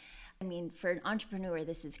taken, for an entrepreneur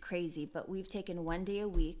this is crazy, but we've taken one day a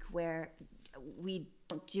week where we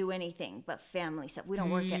don't do anything but family stuff. We don't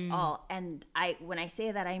work at all. And when I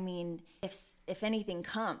say that, I mean if anything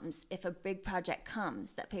comes, if a big project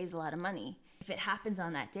comes that pays a lot of money, if it happens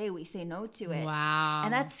on that day, we say no to it. Wow.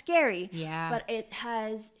 And that's scary. Yeah. But it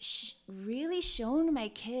has really shown my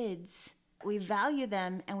kids we value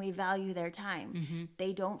them and we value their time.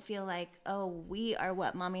 They don't feel like, oh, we are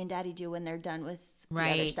what mommy and daddy do when they're done with the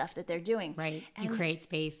other stuff that they're doing. Right. And you create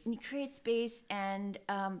space. And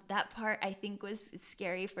that part I think was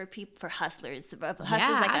scary for people, for hustlers like us.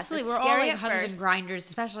 Absolutely. We're all scary like at hustlers first, and grinders,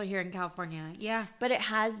 especially here in California. Yeah. but it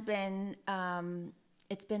has been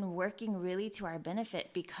it's been working really to our benefit,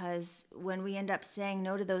 because when we end up saying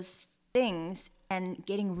no to those things and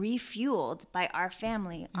getting refueled by our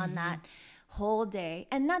family on that whole day.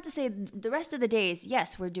 And not to say the rest of the days,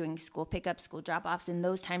 yes, we're doing school pickups, school drop-offs. In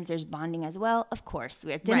those times, there's bonding as well. Of course.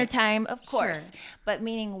 We have dinner time, of course. Sure. But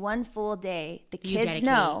meaning one full day, the You kids dedicate.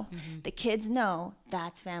 know, the kids know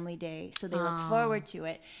that's family day. So they look forward to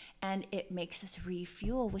it. And it makes us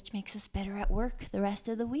refuel, which makes us better at work the rest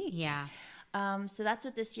of the week. Yeah. So that's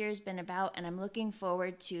what this year has been about, and I'm looking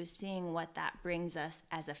forward to seeing what that brings us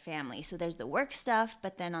as a family. So there's the work stuff,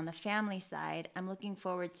 but then on the family side, I'm looking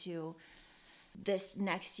forward to this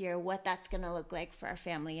next year, what that's going to look like for our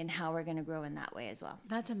family and how we're going to grow in that way as well.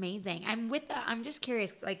 That's amazing. And with that, I'm just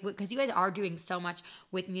curious, like, because you guys are doing so much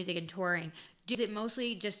with music and touring. Is it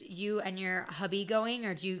mostly just you and your hubby going,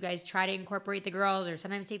 or do you guys try to incorporate the girls, or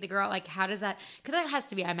sometimes take the girl? Like, how does that? Because that has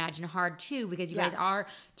to be, I imagine, hard too, because you guys are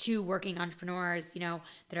two working entrepreneurs, you know,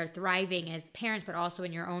 that are thriving as parents, but also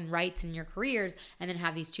in your own rights and your careers, and then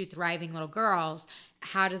have these two thriving little girls.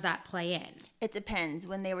 How does that play in? It depends.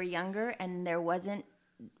 When they were younger and there wasn't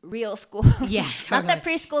real school. Yeah, totally. Not that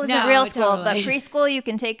preschool isn't real school, but preschool, you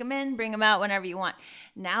can take them in, bring them out whenever you want.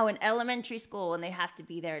 Now in elementary school, when they have to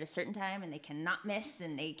be there at a certain time and they cannot miss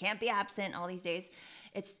and they can't be absent all these days,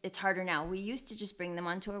 it's harder now. We used to just bring them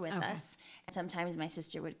on tour with us. And sometimes my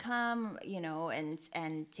sister would come, you know,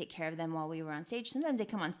 and take care of them while we were on stage. Sometimes they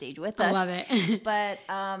come on stage with us. I love it. But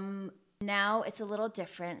now it's a little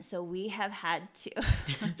different, so we have had to.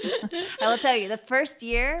 I will tell you, the first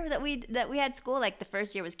year that we had school, like the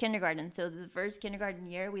first year was kindergarten. So the first kindergarten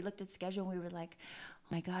year, we looked at the schedule and we were like, "Oh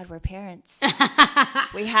my God, we're parents.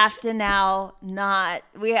 We have to not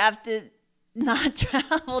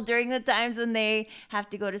travel during the times when they have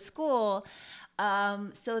to go to school."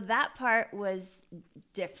 So that part was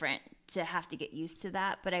different, to have to get used to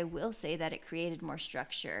that. But I will say that it created more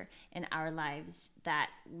structure in our lives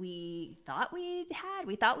that we thought we had.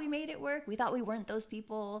 We thought we made it work. We thought we weren't those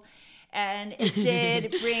people. And it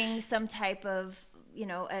did bring some type of, you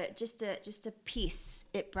know, just a peace.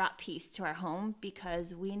 It brought peace to our home,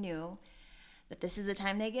 because we knew that this is the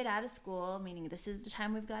time they get out of school, meaning this is the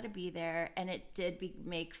time we've got to be there. And it did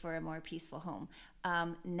make for a more peaceful home.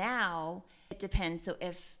 Now it depends. So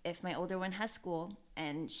if my older one has school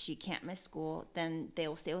and she can't miss school, then they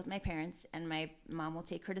will stay with my parents and my mom will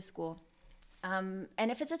take her to school. And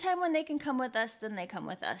if it's a time when they can come with us, then they come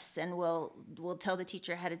with us, and we'll tell the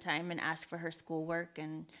teacher ahead of time and ask for her schoolwork.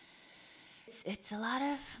 And it's a lot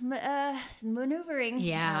of maneuvering,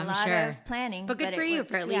 yeah, a lot of planning. But good for you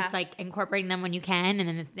for at least like incorporating them when you can,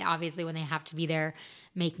 and then obviously when they have to be there,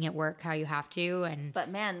 making it work how you have to. And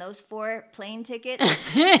but man, those 4 plane tickets,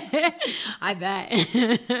 I bet.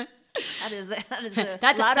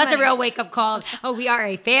 That's a real wake up call. Oh, we are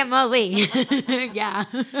a family. Yeah.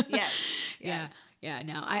 Yes. Yeah,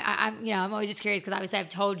 no, I'm always just curious, because obviously I've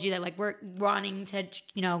told you that, like, we're wanting to,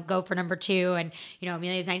 you know, go for number 2, and, you know,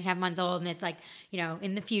 Amelia's 9.5 months old, and it's like, you know,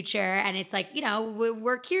 in the future, and it's like, you know,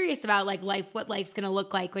 we're curious about like what life's going to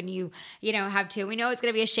look like when you know, have 2. We know it's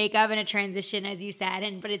going to be a shakeup and a transition, as you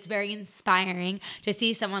said, but it's very inspiring to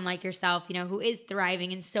see someone like yourself, you know, who is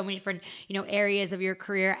thriving in so many different, you know, areas of your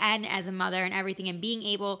career and as a mother and everything, and being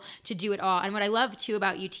able to do it all. And what I love too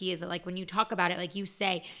about UT is that, like, when you talk about it, like you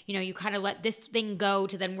say, you know, you kind of let this thing go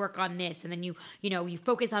to then work on this, and then you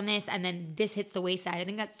focus on this, and then this hits the wayside. I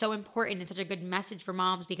think that's so important and such a good message for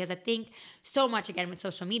moms, because I think so much, again, with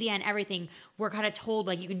social media and everything, we're kind of told,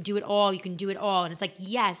 like, you can do it all, and it's like,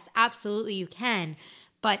 yes, absolutely you can,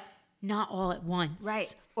 but not all at once.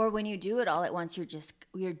 Right. Or when you do it all at once, you're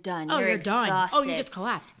done. Oh, you're exhausted. Done. Oh, you just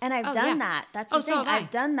collapse. And I've done that. That's the thing. I've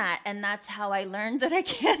done that. And that's how I learned that I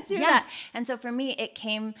can't do that. And so for me,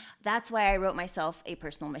 that's why I wrote myself a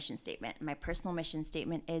personal mission statement. My personal mission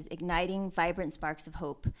statement is igniting vibrant sparks of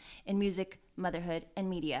hope in music, motherhood, and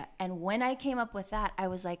media. And when I came up with that, I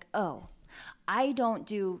was like, oh, I don't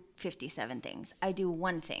do 57 things. I do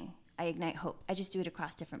one thing. I ignite hope. I just do it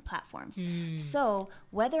across different platforms. So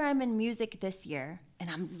whether I'm in music this year and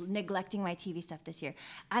I'm neglecting my TV stuff this year,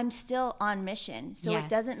 I'm still on mission. So it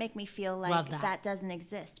doesn't make me feel like that doesn't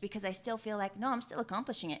exist, because I still feel like, no, I'm still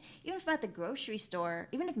accomplishing it. Even if I'm at the grocery store,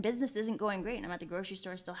 even if business isn't going great and I'm at the grocery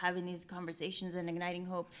store still having these conversations and igniting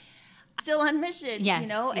hope, still on mission, you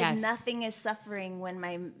know, and nothing is suffering when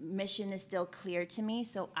my mission is still clear to me.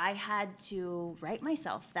 So I had to write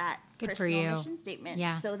myself that personal mission statement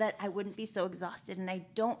so that I wouldn't be so exhausted. And I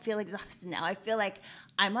don't feel exhausted now. I feel like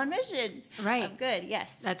I'm on mission. Right. I'm good.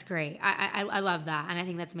 Yes. That's great. I love that. And I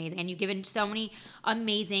think that's amazing. And you've given so many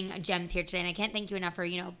amazing gems here today. And I can't thank you enough for,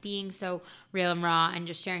 you know, being so real and raw and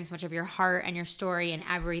just sharing so much of your heart and your story and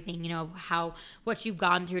everything, you know, what you've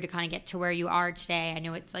gone through to kind of get to where you are today. I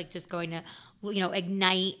know it's like just going going to,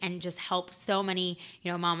 ignite and just help so many,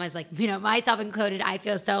 mamas, like, myself included. I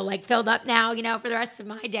feel so like filled up now, for the rest of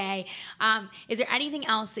my day. Is there anything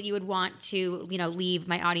else that you would want to, leave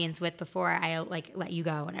my audience with before I let you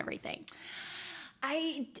go and everything?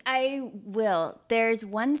 I will. There's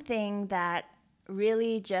one thing that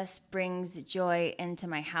really just brings joy into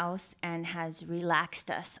my house and has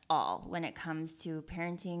relaxed us all when it comes to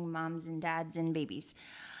parenting moms and dads and babies.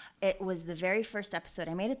 It was the very first episode.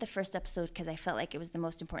 I made it the first episode because I felt like it was the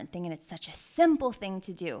most important thing, and it's such a simple thing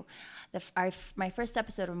to do. My first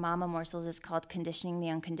episode of Mama Morsels is called Conditioning the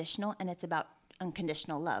Unconditional, and it's about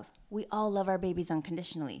unconditional love. We all love our babies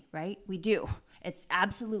unconditionally, right? We do. It's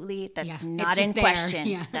absolutely, that's not in question.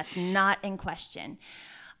 Yeah. That's not in question.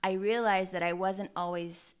 I realized that I wasn't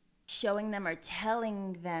always showing them or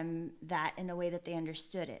telling them that in a way that they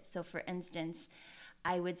understood it. So for instance,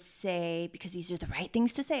 I would say, because these are the right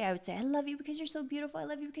things to say, I would say, I love you because you're so beautiful. I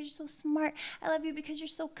love you because you're so smart. I love you because you're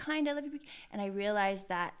so kind. I love you. And I realized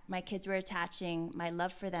that my kids were attaching my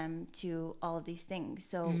love for them to all of these things.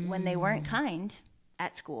 So when they weren't kind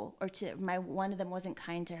at school, or one of them wasn't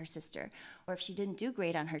kind to her sister, or if she didn't do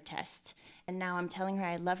great on her test, and now I'm telling her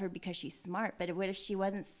I love her because she's smart, but what if she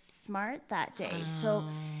wasn't smart that day? So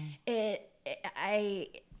I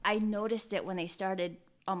noticed it when they started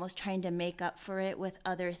almost trying to make up for it with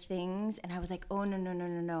other things, and I was like, oh, no.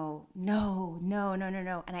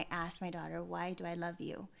 And I asked my daughter, why do I love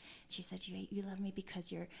you? She said, you love me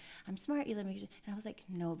because I'm smart, you love me. And I was like,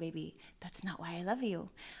 no, baby, that's not why I love you.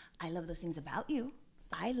 I love those things about you.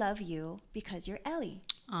 I love you because you're Ellie.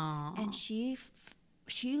 Aww. And she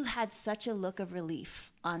had such a look of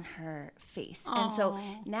relief on her face. Aww. And so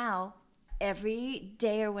now every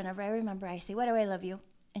day or whenever I remember, I say, why do I love you?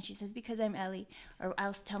 And she says, because I'm Ellie. Or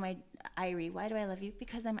I'll tell my Irie, why do I love you?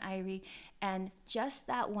 Because I'm Irie. And just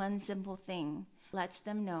that one simple thing lets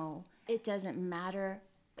them know it doesn't matter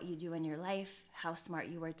what you do in your life, how smart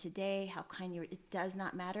you were today, how kind you were. It does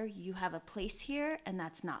not matter. You have a place here, and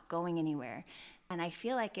that's not going anywhere. And I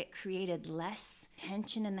feel like it created less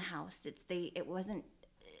tension in the house. It wasn't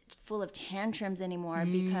full of tantrums anymore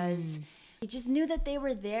because they just knew that they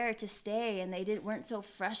were there to stay, and they weren't so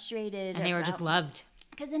frustrated. And they were just loved.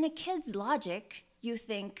 Because in a kid's logic, you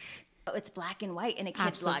think, oh, it's black and white in a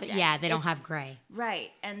kid's logic. Yeah, they don't have gray.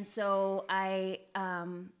 Right. And so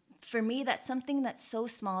for me, that's something that's so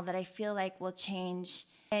small that I feel like will change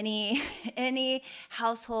any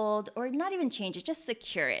household, or not even change it, just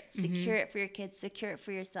secure it. Secure it for your kids, secure it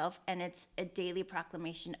for yourself. And it's a daily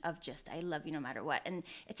proclamation of just, I love you no matter what. And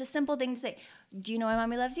it's a simple thing to say. Do you know why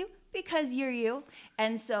mommy loves you? Because you're you.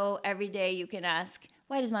 And so every day you can ask,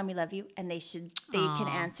 why does mommy love you? And they can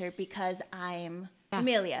answer, because I'm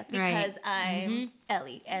Amelia, because I'm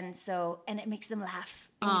Ellie. And it makes them laugh.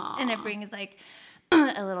 And it brings like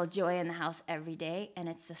a little joy in the house every day. And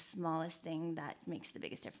it's the smallest thing that makes the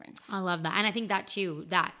biggest difference. I love that. And I think that too,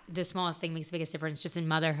 that the smallest thing makes the biggest difference just in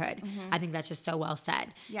motherhood. I think that's just so well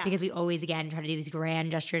said. Yeah. Because we always, again, try to do these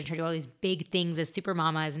grand gestures, try to do all these big things as super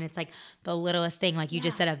mamas. And it's like the littlest thing, like you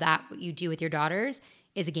just said, of that, what you do with your daughters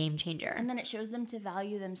is a game changer. And then it shows them to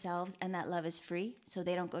value themselves, and that love is free, so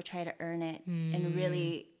they don't go try to earn it in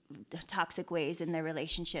really toxic ways in their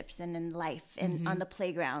relationships and in life and on the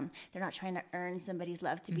playground. They're not trying to earn somebody's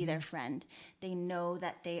love to be their friend. They know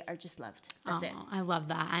that they are just loved. That's it. I love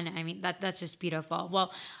that. And I mean, that's just beautiful.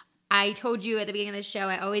 Well, I told you at the beginning of the show,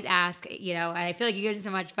 I always ask, and I feel like you're doing so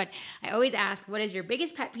much, but I always ask, what is your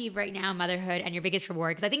biggest pet peeve right now, motherhood, and your biggest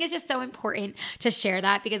reward? Because I think it's just so important to share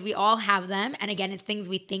that, because we all have them. And again, it's things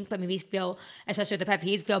we think, but maybe feel, especially with the pet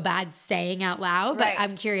peeves, feel bad saying out loud. Right. But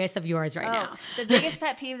I'm curious of yours right now. The biggest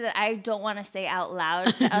pet peeve that I don't want to say out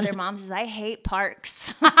loud to other moms is I hate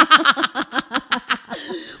parks.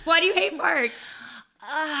 Why do you hate parks?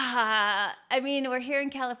 I mean, we're here in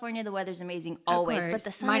California. The weather's amazing always, but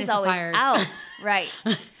the sun is always out. Right.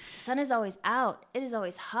 The sun is always out. It is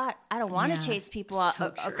always hot. I don't want to chase people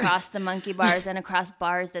across the monkey bars and across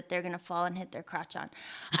bars that they're going to fall and hit their crotch on.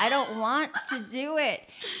 I don't want to do it.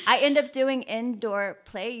 I end up doing indoor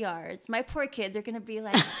play yards. My poor kids are going to be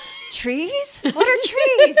like, trees? What are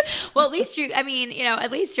trees? Well, at least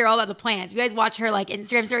at least you're all about the plants. You guys watch her like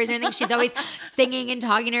Instagram stories or anything. She's always singing and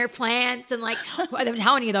talking to her plants, and like, I'm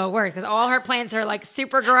telling you though, it works, because all her plants are like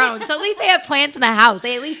super grown. So at least they have plants in the house.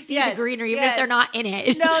 They at least see the greenery, even if they're not in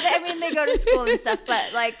it. No, they go to school and stuff,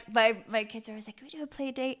 but like my kids are always like, can we do a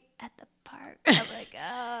play date at the park? I'm like,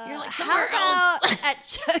 you're like, how about at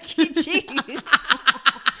Chuck E. Cheese?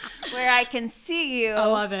 Where I can see you. I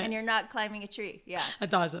love it. And you're not climbing a tree. Yeah.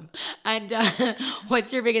 That's awesome. And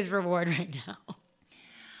what's your biggest reward right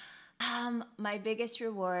now? My biggest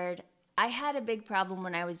reward I had a big problem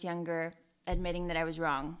when I was younger admitting that I was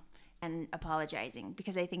wrong and apologizing,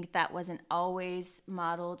 because I think that wasn't always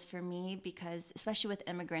modeled for me, because especially with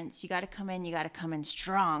immigrants, you got to come in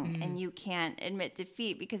strong, and you can't admit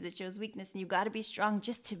defeat because it shows weakness, and you got to be strong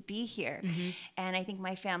just to be here. And I think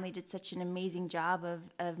my family did such an amazing job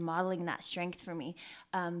of modeling that strength for me.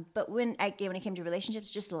 But when it came to relationships,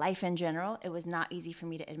 just life in general, it was not easy for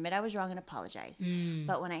me to admit I was wrong and apologize.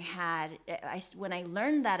 But when I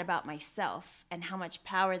learned that about myself and how much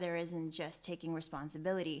power there is in just taking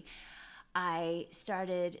responsibility, I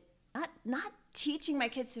started not teaching my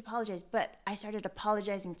kids to apologize, but I started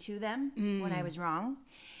apologizing to them when I was wrong.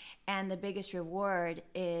 And the biggest reward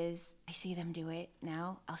is I see them do it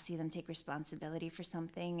now. I'll see them take responsibility for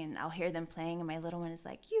something, and I'll hear them playing, and my little one is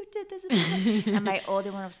like, you did this. And my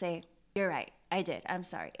older one will say, you're right, I did, I'm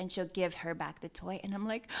sorry. And she'll give her back the toy, and I'm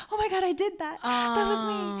like, oh my God, I did that. That was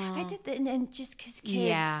me. I did that. And just because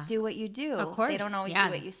kids do what you do. Of course. They don't always do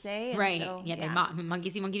what you say. Right. So, they monkey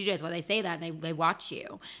see, monkey do. That's why they say that. They watch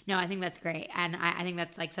you. No, I think that's great. And I think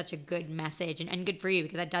that's like such a good message and good for you,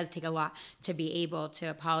 because that does take a lot to be able to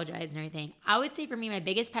apologize and everything. I would say for me, my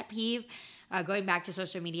biggest pet peeve, going back to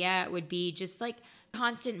social media, would be just like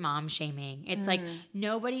constant mom shaming. It's like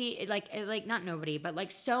nobody, like not nobody, but like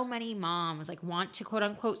so many moms like want to quote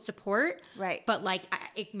unquote support. Right. But like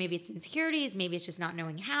maybe it's insecurities, maybe it's just not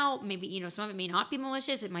knowing how, maybe, some of it may not be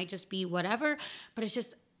malicious. It might just be whatever, but it's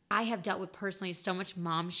just, I have dealt with personally so much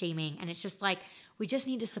mom shaming, and it's just like, we just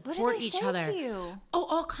need to support each other. To you? Oh,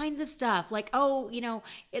 all kinds of stuff. Like,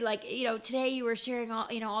 today you were sharing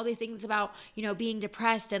all these things about, being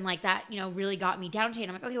depressed, and like that, really got me down today.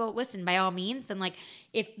 And I'm like, okay, well, listen, by all means. And like,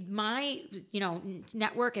 if my,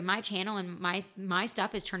 network and my channel and my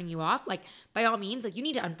stuff is turning you off, like, by all means, like, you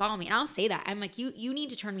need to unfollow me. And I'll say that. I'm like, you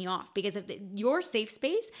need to turn me off, because your safe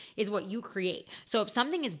space is what you create. So if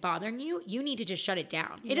something is bothering you, you need to just shut it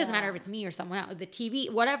down. It doesn't matter if it's me or someone else, the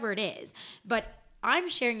TV, whatever it is. But I'm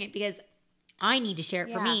sharing it because I need to share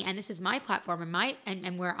it for me, and this is my platform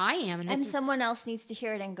and where I am, and someone else needs to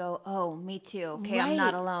hear it and go, oh, me too. Okay, right. I'm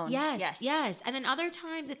not alone. Yes. And then other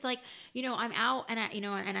times it's like, I'm out and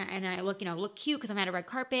I look cute because I'm at a red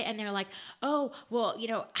carpet, and they're like, oh, well,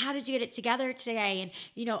 how did you get it together today?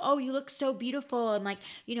 And oh, you look so beautiful, and like,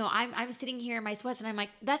 I'm sitting here in my sweats, and I'm like,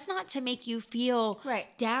 that's not to make you feel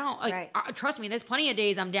down. Like, trust me, there's plenty of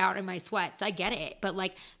days I'm down in my sweats. I get it, but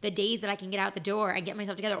like the days that I can get out the door and get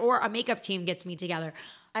myself together, or a makeup team gets me together,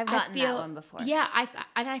 I've gotten that one before. Yeah,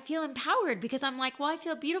 I feel empowered, because I'm like, well, I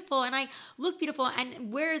feel beautiful and I look beautiful.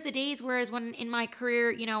 And whereas when in my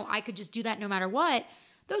career, I could just do that no matter what,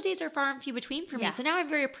 those days are far and few between for me. So now I'm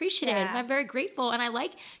very appreciative. Yeah. I'm very grateful. And I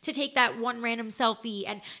like to take that one random selfie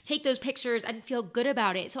and take those pictures and feel good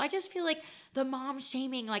about it. So I just feel like the mom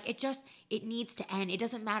shaming, like it needs to end. It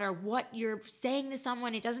doesn't matter what you're saying to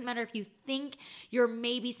someone. It doesn't matter if you think you're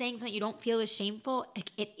maybe saying something you don't feel is shameful.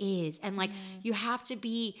 Like, it is. And like, you have to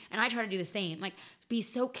be, and I try to do the same, like, be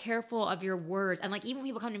so careful of your words. And like, even when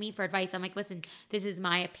people come to me for advice, I'm like, listen, this is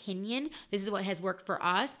my opinion. This is what has worked for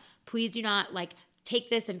us. Please do not like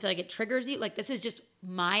take this and feel like it triggers you. Like, this is just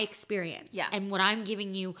my experience. Yeah. And what I'm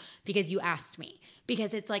giving you because you asked me.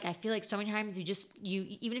 Because it's like, I feel like so many times you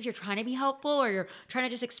even if you're trying to be helpful or you're trying to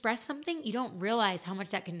just express something, you don't realize how much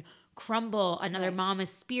that can crumble another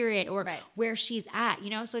mama's spirit or where she's at,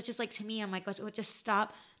 So it's just like, to me, I'm like, let's just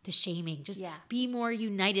stop the shaming. Just be more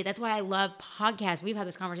united. That's why I love podcasts. We've had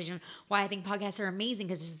this conversation, why I think podcasts are amazing,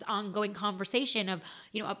 because it's this ongoing conversation of,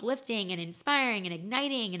 uplifting and inspiring and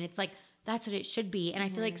igniting. And it's like, that's what it should be. And I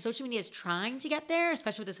feel like social media is trying to get there,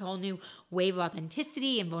 especially with this whole new wave of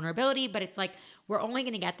authenticity and vulnerability. But it's like, we're only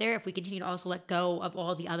going to get there if we continue to also let go of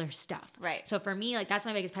all the other stuff. Right. So for me, like, that's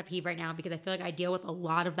my biggest pet peeve right now, because I feel like I deal with a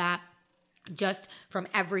lot of that just from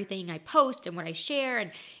everything I post and what I share. And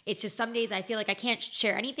it's just, some days I feel like I can't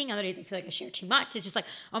share anything. Other days I feel like I share too much. It's just like,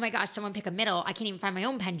 oh my gosh, someone pick a middle. I can't even find my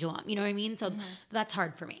own pendulum. You know what I mean? So that's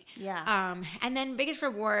hard for me. Yeah. And then biggest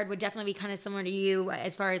reward would definitely be kind of similar to you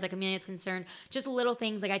as far as like Amelia's concerned. Just little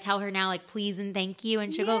things. Like, I tell her now, like, please and thank you.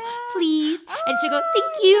 And she'll go, please. And she'll go,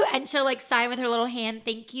 thank you. And she'll like sign with her little hand,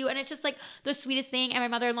 thank you. And it's just like the sweetest thing. And my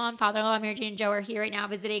mother-in-law and father-in-law, Mary Jane and Joe, are here right now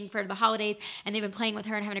visiting for the holidays. And they've been playing with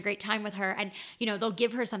her and having a great time with her. And, they'll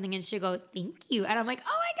give her something and she'll go, thank you. And I'm like,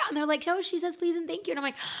 oh my God. And they're like, oh, she says please and thank you. And I'm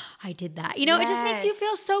like, I did that. It just makes you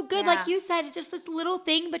feel so good. Like you said, it's just this little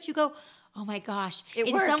thing, but you go, oh my gosh, It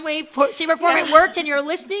in worked. some way, shape, or form, it worked, and you're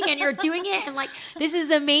listening and you're doing it, and like, this is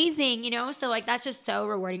amazing, you know? So like, that's just so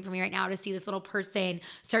rewarding for me right now to see this little person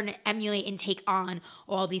starting to emulate and take on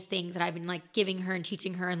all these things that I've been like giving her and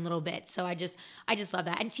teaching her in little bits. So I just love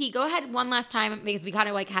that. And T, go ahead one last time, because we kind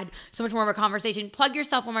of like had so much more of a conversation. Plug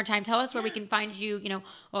yourself one more time. Tell us where we can find you, you know,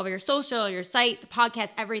 all over your social, your site, the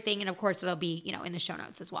podcast, everything. And of course, it'll be, you know, in the show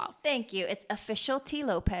notes as well. Thank you. It's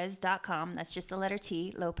officialtlopez.com. That's just the letter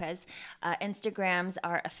T, Lopez. Instagrams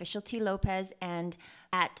are official T Lopez, and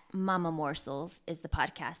at Mama Morsels is the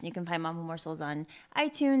podcast. And you can find Mama Morsels on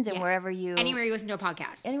iTunes and wherever you... Anywhere you listen to a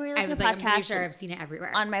podcast. Anywhere you listen to a podcast. I'm pretty sure I've seen it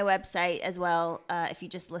everywhere. On my website as well, if you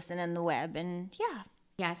just listen in the web. And yeah.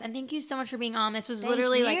 Yes, and thank you so much for being on. This was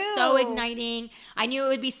literally like so igniting. I knew it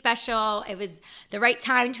would be special. It was the right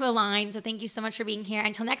time to align. So thank you so much for being here.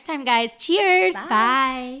 Until next time, guys. Cheers.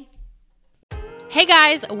 Bye. Hey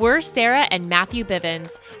guys, we're Sarah and Matthew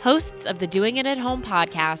Bivens, hosts of the Doing It at Home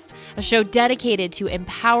podcast, a show dedicated to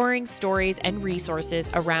empowering stories and resources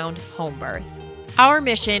around home birth. Our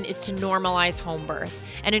mission is to normalize home birth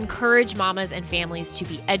and encourage mamas and families to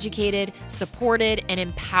be educated, supported, and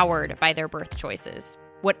empowered by their birth choices,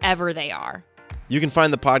 whatever they are. You can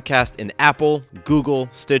find the podcast in Apple, Google,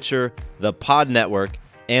 Stitcher, the Pod Network,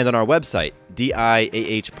 and on our website,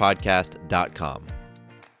 diahpodcast.com.